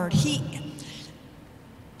the word.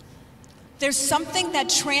 There's something that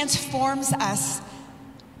transforms us.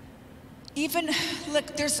 Even,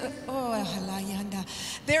 look, there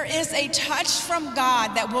is a touch from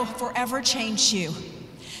God that will forever change you.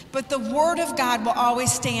 But the word of God will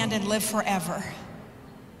always stand and live forever.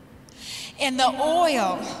 And the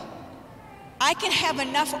oil, I can have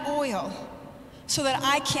enough oil so that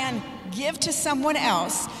I can give to someone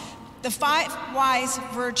else. The 5 wise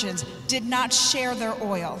virgins did not share their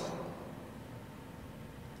oil.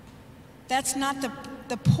 That's not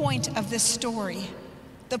the point of this story.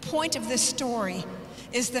 The point of this story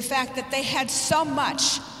is the fact that they had so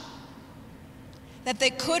much that they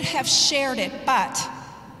could have shared it, but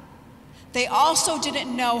they also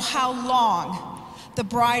didn't know how long the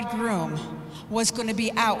bridegroom was going to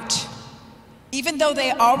be out. Even though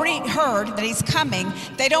they already heard that he's coming,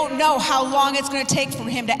 they don't know how long it's going to take for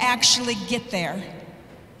him to actually get there.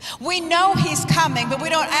 We know he's coming, but we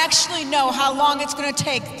don't actually know how long it's going to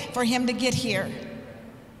take for him to get here.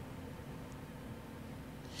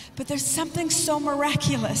 But there's something so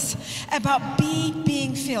miraculous about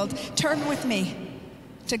being filled. Turn with me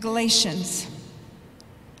to Galatians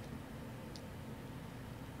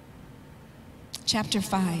chapter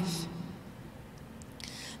 5.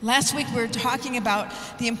 Last week we were talking about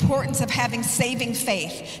the importance of having saving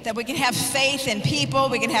faith, that we can have faith in people,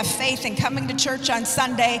 we can have faith in coming to church on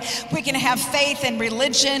Sunday, we can have faith in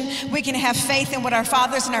religion, we can have faith in what our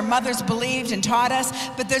fathers and our mothers believed and taught us,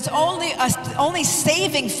 but there's only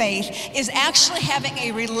saving faith is actually having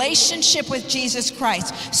a relationship with Jesus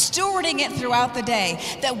Christ, stewarding it throughout the day,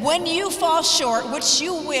 that when you fall short, which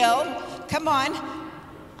you will, come on,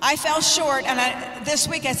 I fell short, and this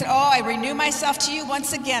week I said, I renew myself to you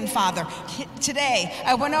once again, Father. Today,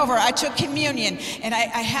 I went over, I took communion, and I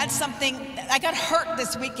had something, I got hurt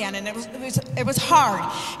this weekend, and it was hard.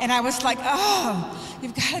 And I was like,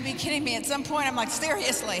 you've got to be kidding me. At some point, I'm like,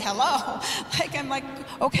 seriously, hello? I'm like,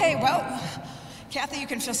 okay, well, Kathy, you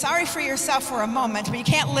can feel sorry for yourself for a moment, but you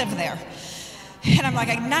can't live there. And I'm like,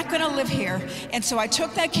 I'm not going to live here. And so I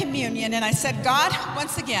took that communion, and I said, God,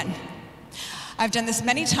 once again, I've done this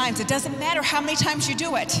many times. It doesn't matter how many times you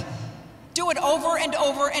do it. Do it over and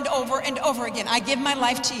over and over and over again. I give my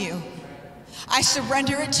life to you. I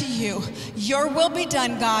surrender it to you. Your will be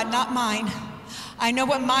done, God, not mine. I know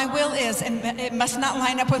what my will is, and it must not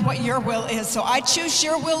line up with what your will is. So I choose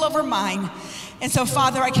your will over mine. And so,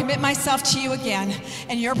 Father, I commit myself to you again,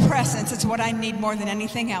 and your presence is what I need more than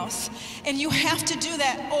anything else. And you have to do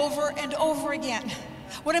that over and over again.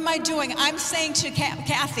 What am I doing? I'm saying to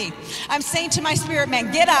Kathy, I'm saying to my spirit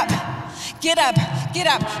man, get up, get up, get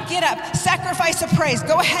up, get up. Sacrifice of praise.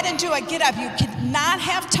 Go ahead and do it. Get up. You cannot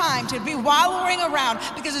have time to be wallowing around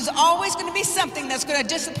because there's always going to be something that's going to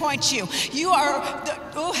disappoint you.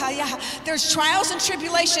 There's trials and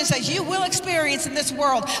tribulations that you will experience in this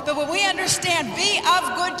world. But when we understand, be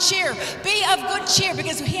of good cheer. Be of good cheer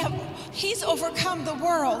because he's overcome the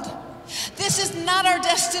world. This is not our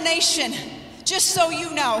destination. Just so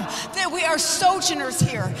you know that we are sojourners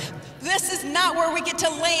here. This is not where we get to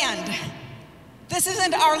land. This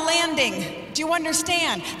isn't our landing. Do you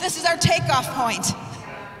understand? This is our takeoff point.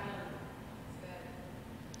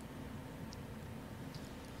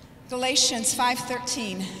 Galatians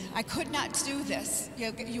 5:13, I could not do this.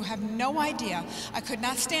 You have no idea. I could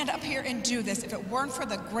not stand up here and do this if it weren't for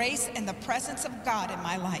the grace and the presence of God in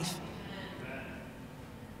my life.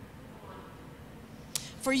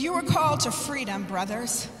 For you are called to freedom,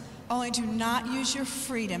 brothers, only do not use your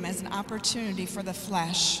freedom as an opportunity for the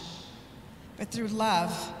flesh, but through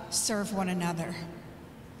love, serve one another.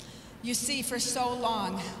 You see, for so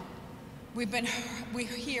long, we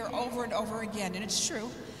hear over and over again, and it's true,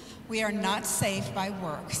 we are not saved by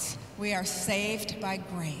works. We are saved by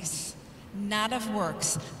grace, not of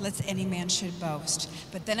works, lest any man should boast.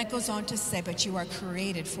 But then it goes on to say, but you are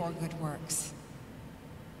created for good works.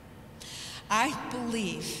 I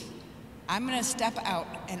believe, I'm going to step out,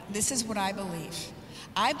 and this is what I believe.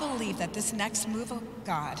 I believe that this next move of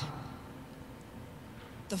God,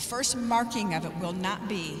 the first marking of it will not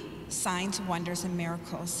be signs, wonders, and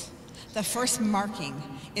miracles. The first marking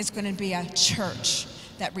is going to be a church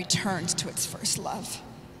that returns to its first love.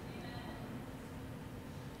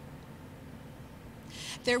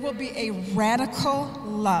 There will be a radical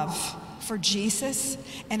love for Jesus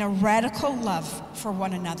and a radical love for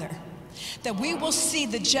one another. That we will see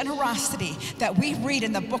the generosity that we read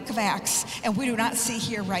in the book of Acts and we do not see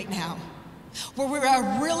here right now. Where we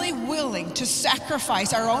are really willing to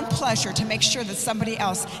sacrifice our own pleasure to make sure that somebody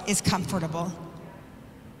else is comfortable.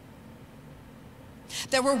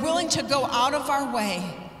 That we're willing to go out of our way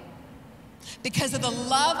because of the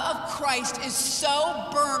love of Christ is so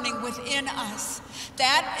burning within us.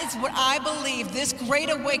 That is what I believe this great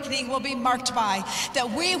awakening will be marked by. That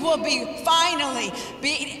we will be finally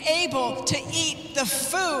being able to eat the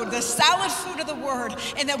food, the solid food of the Word,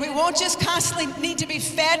 and that we won't just constantly need to be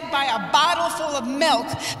fed by a bottle full of milk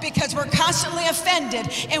because we're constantly offended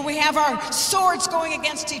and we have our swords going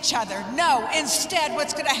against each other. No, instead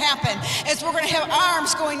what's going to happen is we're going to have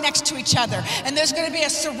arms going next to each other, and there's going to be a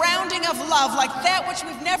surrounding of love like that which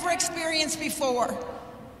we've never experienced before.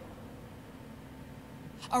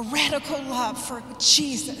 A radical love for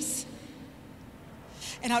Jesus.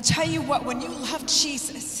 And I'll tell you what, when you love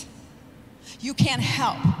Jesus, you can't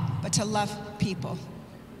help but to love people.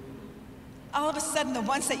 All of a sudden, the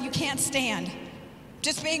ones that you can't stand,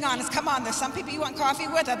 just being honest, come on, there's some people you want coffee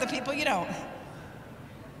with, other people you don't.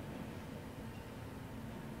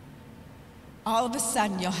 All of a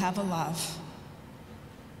sudden, you'll have a love.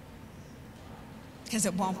 Because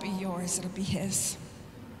it won't be yours, it'll be His.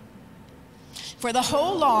 For the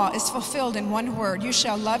whole law is fulfilled in one word, you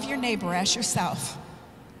shall love your neighbor as yourself.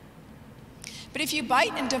 But if you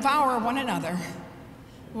bite and devour one another,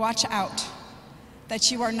 watch out that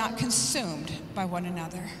you are not consumed by one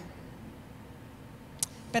another.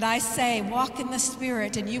 But I say, walk in the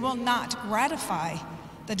Spirit, and you will not gratify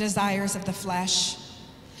the desires of the flesh.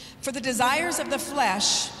 For the desires of the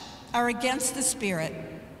flesh are against the Spirit,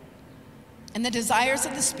 and the desires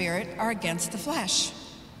of the Spirit are against the flesh.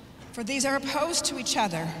 For these are opposed to each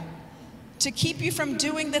other, to keep you from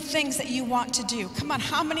doing the things that you want to do. Come on,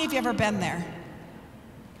 how many of you have ever been there?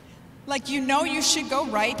 Like you know you should go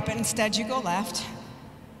right, but instead you go left.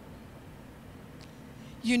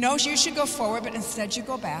 You know you should go forward, but instead you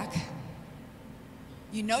go back.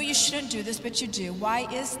 You know you shouldn't do this, but you do. Why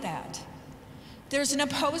is that? There's an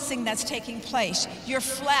opposing that's taking place. Your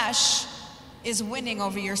flesh is winning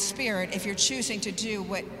over your spirit if you're choosing to do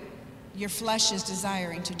what your flesh is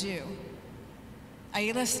desiring to do. Are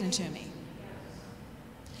you listening to me?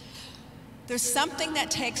 There's something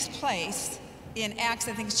that takes place in Acts,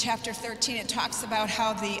 I think it's chapter 13. It talks about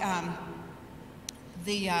how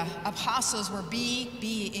the apostles were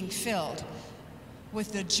being filled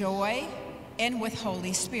with the joy and with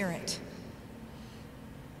Holy Spirit.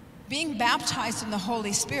 Being baptized in the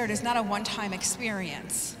Holy Spirit is not a one-time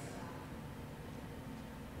experience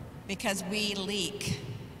because we leak.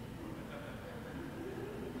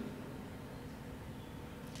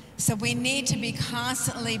 So we need to be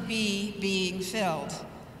constantly being filled.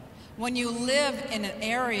 When you live in an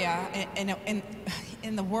area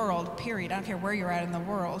in the world, period, I don't care where you're at in the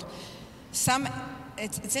world,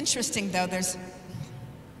 it's interesting though, it's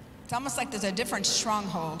almost like there's a different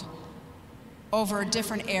stronghold over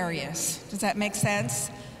different areas. Does that make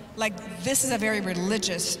sense? Like this is a very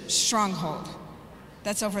religious stronghold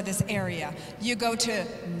that's over this area. You go to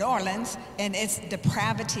New Orleans and it's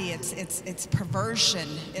depravity, it's perversion,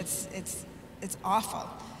 it's awful.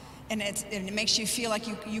 And it makes you feel like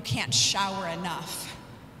you can't shower enough.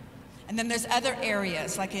 And then there's other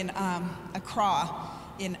areas like in Accra,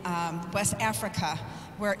 in West Africa,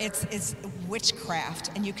 where it's witchcraft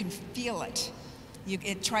and you can feel it.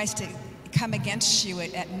 It come against you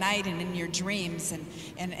at night and in your dreams. And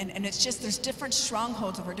it's just, there's different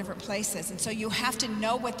strongholds over different places. And so you have to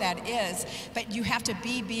know what that is, but you have to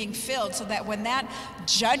be being filled so that when that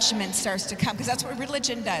judgment starts to come, because that's what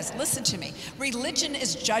religion does. Listen to me. Religion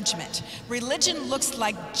is judgment. Religion looks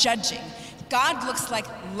like judging. God looks like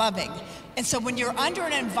loving. And so when you're under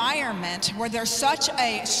an environment where there's such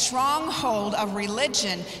a stronghold of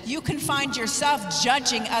religion, you can find yourself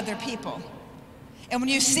judging other people. And when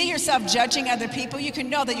you see yourself judging other people, you can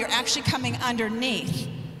know that you're actually coming underneath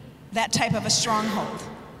that type of a stronghold.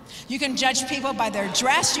 You can judge people by their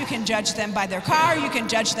dress, you can judge them by their car, you can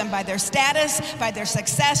judge them by their status, by their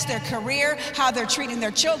success, their career, how they're treating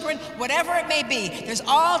their children, whatever it may be. There's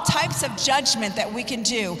all types of judgment that we can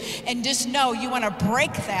do. And just know you want to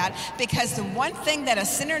break that, because the one thing that a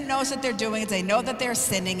sinner knows that they're doing is they know that they're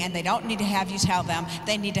sinning, and they don't need to have you tell them,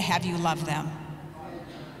 they need to have you love them.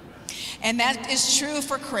 And that is true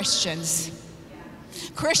for Christians.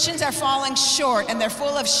 Christians are falling short and they're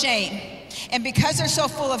full of shame. And because they're so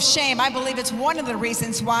full of shame, I believe it's one of the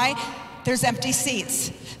reasons why there's empty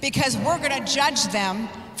seats. Because we're going to judge them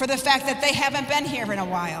for the fact that they haven't been here in a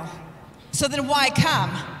while. So then why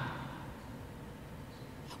come?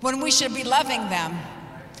 When we should be loving them,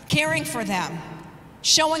 caring for them,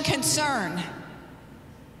 showing concern. Does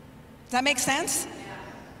that make sense?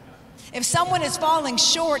 If someone is falling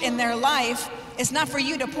short in their life, it's not for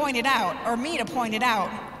you to point it out or me to point it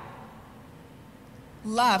out.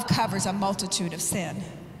 Love covers a multitude of sin.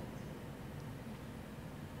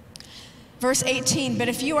 Verse 18, but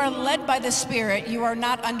if you are led by the Spirit, you are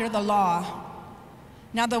not under the law.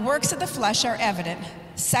 Now the works of the flesh are evident: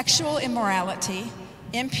 sexual immorality,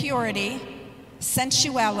 impurity,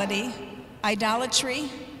 sensuality, idolatry,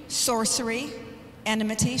 sorcery,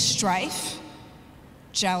 enmity, strife,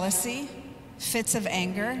 jealousy, fits of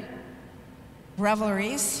anger,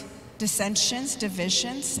 revelries, dissensions,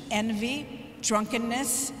 divisions, envy,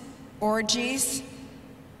 drunkenness, orgies,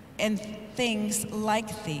 and things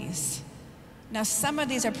like these. Now, some of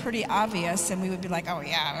these are pretty obvious, and we would be like, oh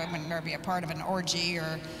yeah, I would never be a part of an orgy,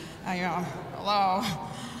 or, hello,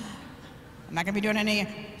 I'm not gonna be doing any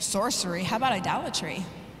sorcery. How about idolatry?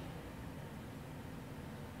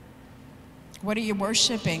 What are you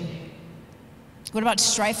worshiping? What about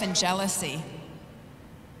strife and jealousy?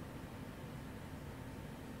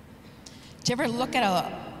 Do you ever look at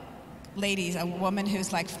a woman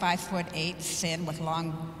who's like 5'8", thin, with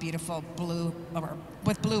long, beautiful blue, or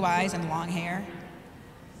with blue eyes and long hair,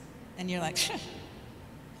 and you're like,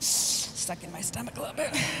 stuck in my stomach a little bit.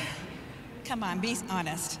 Come on, be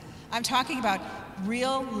honest. I'm talking about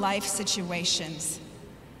real life situations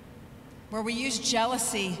where we use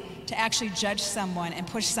jealousy to actually judge someone and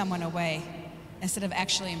push someone away, instead of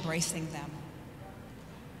actually embracing them.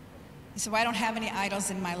 So I don't have any idols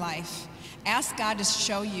in my life. Ask God to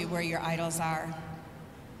show you where your idols are.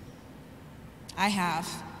 I have,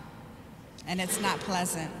 and it's not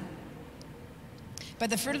pleasant. But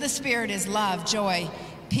the fruit of the Spirit is love, joy,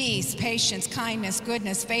 peace, patience, kindness,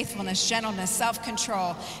 goodness, faithfulness, gentleness,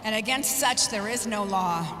 self-control. And against such there is no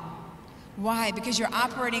law. Why? Because you're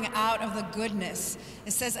operating out of the goodness.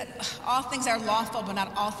 It says that all things are lawful, but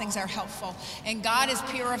not all things are helpful. And God is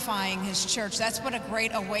purifying his church. That's what a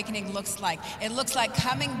great awakening looks like. It looks like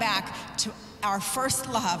coming back to our first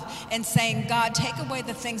love and saying, God, take away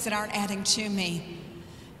the things that aren't adding to me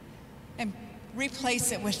and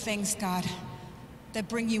replace it with things, God, that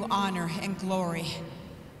bring you honor and glory.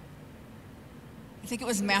 I think it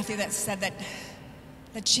was Matthew that said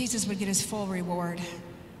that Jesus would get his full reward.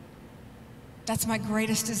 That's my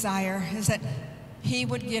greatest desire, is that he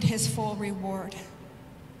would get his full reward.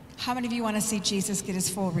 How many of you want to see Jesus get his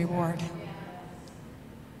full reward?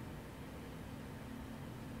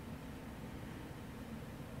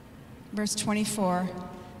 Verse 24,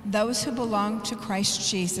 those who belong to Christ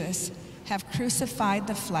Jesus have crucified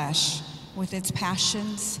the flesh with its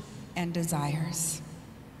passions and desires.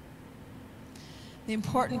 The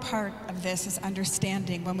important part of this is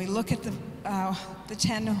understanding. When we look at the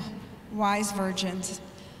 10 wise virgins,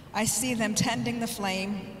 I see them tending the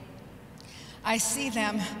flame. I see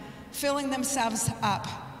them filling themselves up.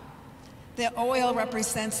 The oil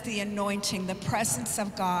represents the anointing, the presence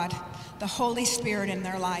of God, the Holy Spirit in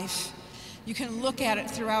their life. You can look at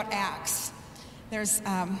it throughout Acts. There's,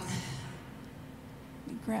 let me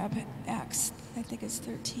grab it, Acts, I think it's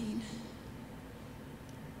 13.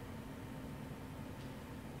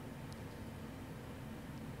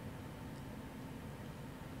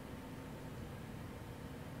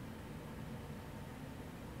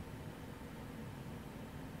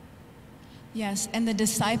 Yes, and the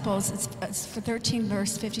disciples, it's for 13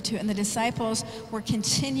 verse 52, and the disciples were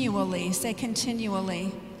continually, say continually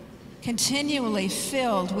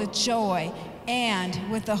filled with joy and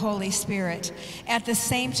with the Holy Spirit. At the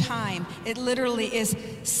same time, it literally is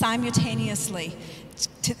simultaneously.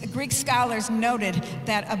 Greek scholars noted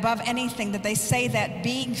that above anything, that they say that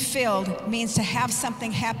being filled means to have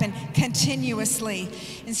something happen continuously.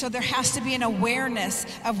 And so there has to be an awareness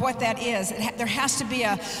of what that is. There has to be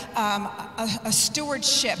a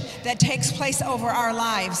stewardship that takes place over our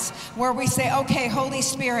lives where we say, okay, Holy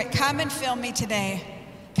Spirit, come and fill me today.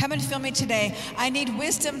 Come and fill me today. I need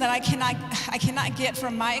wisdom that I cannot get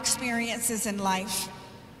from my experiences in life.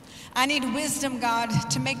 I need wisdom, God,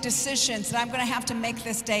 to make decisions that I'm going to have to make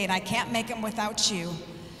this day, and I can't make them without you.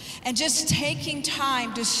 And just taking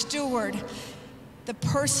time to steward the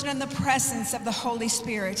person and the presence of the Holy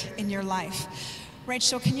Spirit in your life.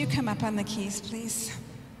 Rachel, can you come up on the keys, please?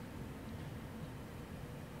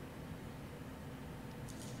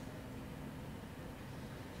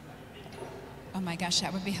 Oh my gosh,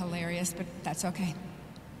 that would be hilarious, but that's okay.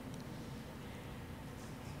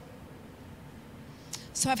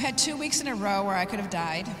 So I've had 2 weeks in a row where I could have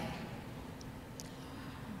died.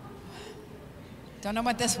 Don't know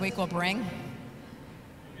what this week will bring.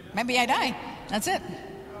 Maybe I die. That's it.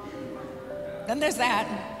 Then there's that.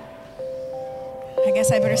 I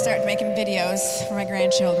guess I better start making videos for my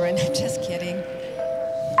grandchildren. Just kidding.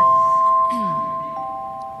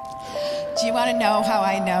 Do you want to know how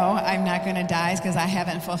I know I'm not going to die? It's because I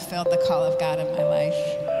haven't fulfilled the call of God in my life.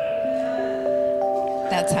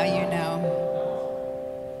 That's how you know.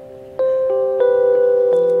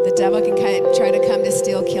 The devil can try to come to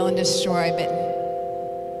steal, kill, and destroy, but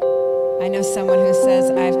I know someone who says,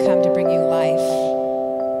 I've come to bring you life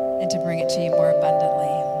and to bring it to you more abundantly.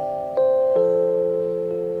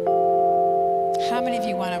 How many of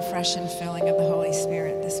you want a fresh infilling of the Holy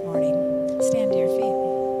Spirit this morning? Stand to your feet.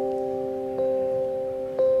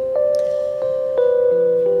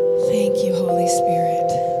 Thank you, Holy Spirit.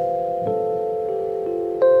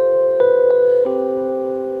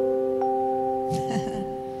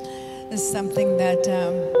 This is something that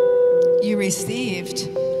you received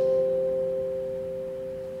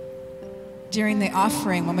during the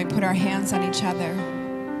offering when we put our hands on each other.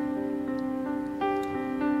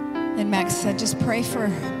 And Max said, just pray for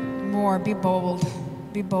more, be bold,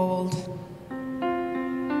 be bold.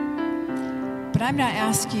 But I'm not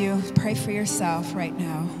asking you to pray for yourself right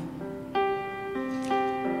now.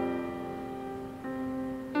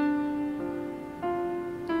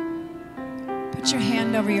 Put your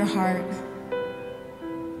hand over your heart.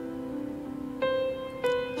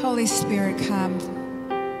 Holy Spirit, come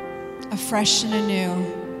afresh and anew.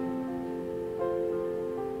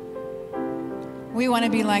 We want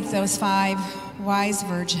to be like those 5 wise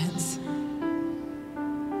virgins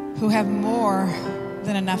who have more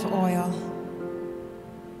than enough oil.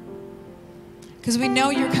 Because we know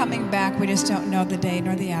you're coming back, we just don't know the day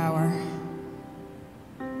nor the hour.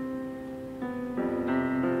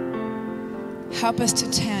 Help us to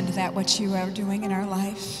tend that which you are doing in our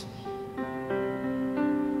life.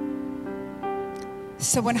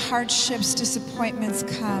 So when hardships, disappointments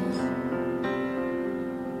come,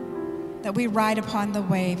 that we ride upon the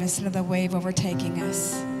wave instead of the wave overtaking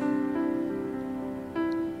us.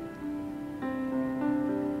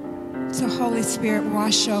 So Holy Spirit,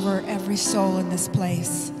 wash over every soul in this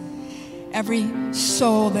place, every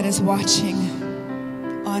soul that is watching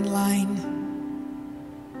online.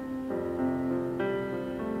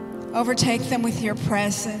 Overtake them with your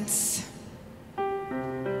presence.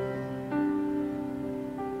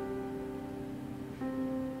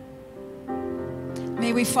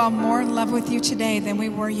 May we fall more in love with you today than we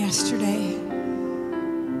were yesterday.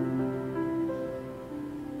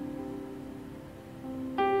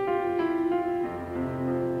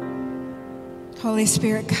 Holy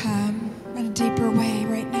Spirit, come in a deeper way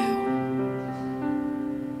right now.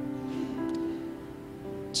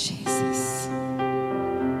 Jesus.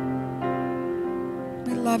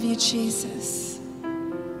 We love you, Jesus.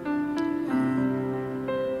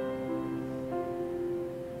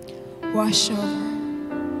 Wash over.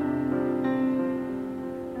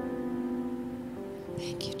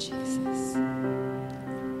 Thank you, Jesus.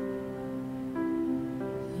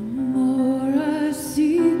 The more I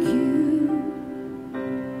seek you,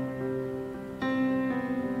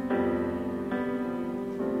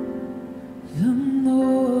 the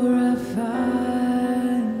more I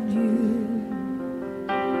find you.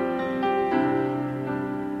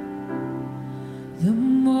 The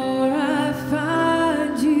more I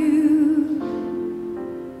find you,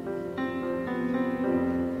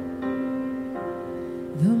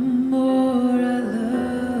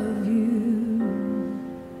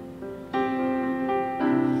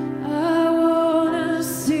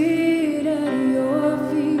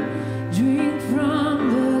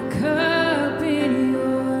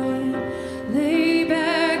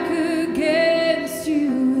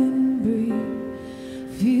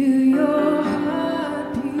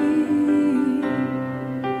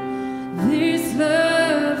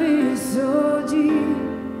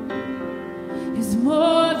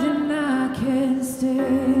 more than I can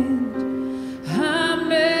stand. I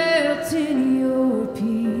melt in your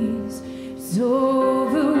peace. It's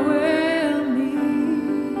overwhelming.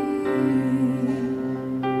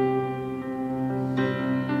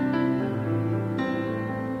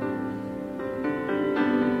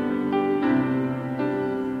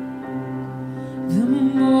 The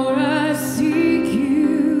more I seek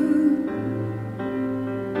you,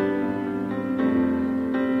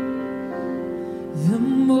 the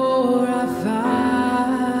more I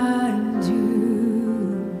find you.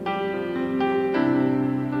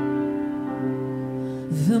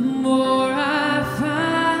 The more I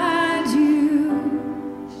find you,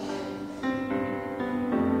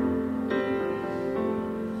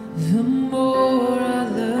 the more I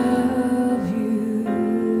love you.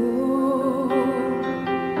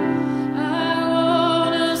 I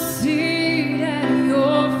wanna sit at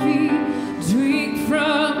your feet, drink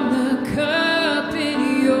from the cup in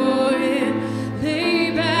your hand,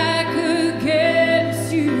 lay back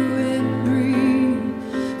against you and breathe,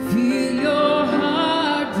 feel your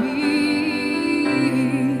heartbeat.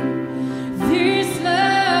 This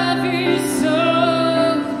love is so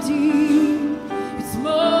deep, it's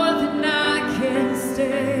more than I can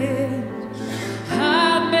stand.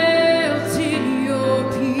 I melt in your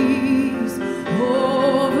peace,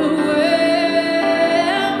 overwhelming.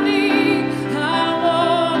 I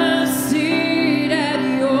wanna sit at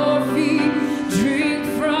your feet, drink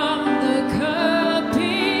from the cup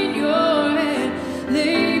in your hand,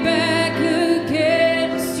 lay back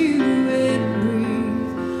against you and breathe,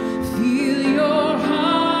 feel your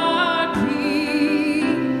heartbeat.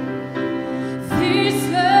 This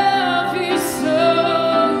love is so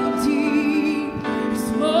deep, it's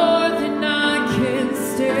more than I can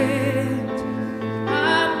stand. I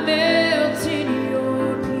melt in your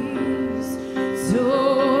peace, it's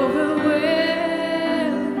overwhelming.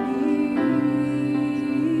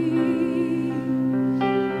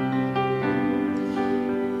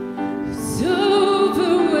 It's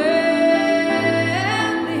overwhelming.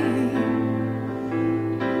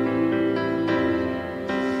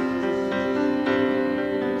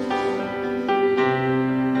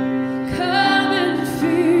 Come and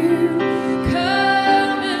feel,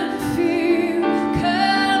 come and feel,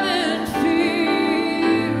 come and feel.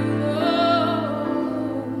 Oh,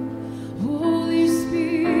 Holy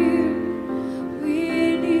Spirit, we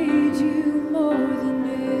need you more than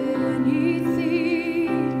anything.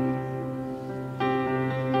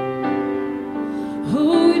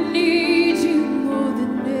 Oh, we need you more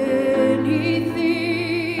than anything.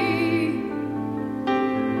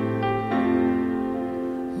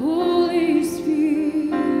 Holy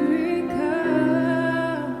Spirit,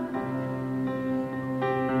 come.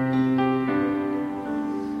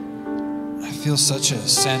 I feel such a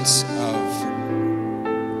sense of,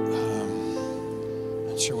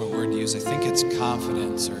 not sure what word to use. I think it's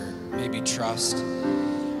confidence or maybe trust.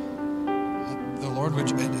 The Lord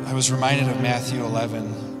would, I was reminded of Matthew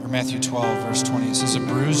 11, or Matthew 12, verse 20. It says, a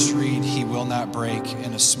bruised reed he will not break,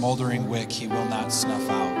 and a smoldering wick he will not snuff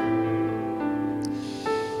out.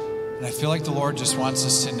 And I feel like the Lord just wants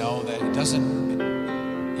us to know that it doesn't,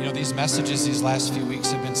 you know, these messages these last few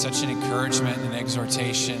weeks have been such an encouragement and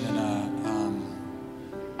exhortation and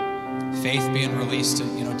faith being released to,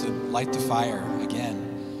 you know, to light the fire again.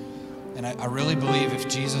 And I really believe if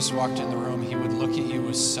Jesus walked in the room, he would look at you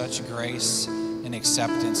with such grace and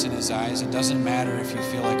acceptance in his eyes. It doesn't matter if you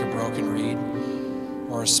feel like a broken reed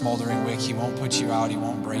or a smoldering wick. He won't put you out. He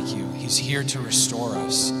won't break you. He's here to restore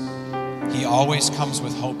us. He always comes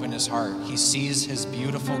with hope in his heart. He sees his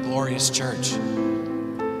beautiful, glorious church.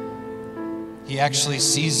 He actually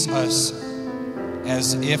sees us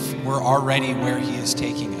as if we're already where he is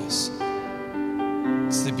taking us.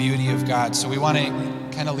 It's the beauty of God. So we want to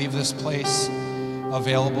kind of leave this place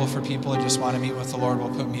available for people who just want to meet with the Lord. We'll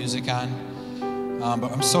put music on.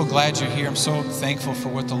 But I'm so glad you're here. I'm so thankful for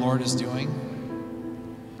what the Lord is doing.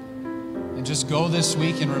 And just go this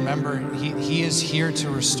week and remember, he is here to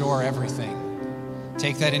restore everything.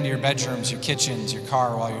 Take that into your bedrooms, your kitchens, your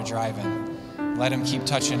car while you're driving. Let him keep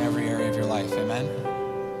touching every area of your life. Amen?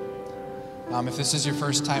 If this is your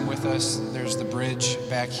first time with us, there's the bridge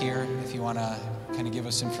back here if you want to kind of give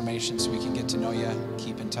us information so we can get to know you,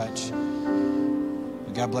 keep in touch.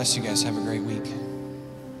 God bless you guys. Have a great week.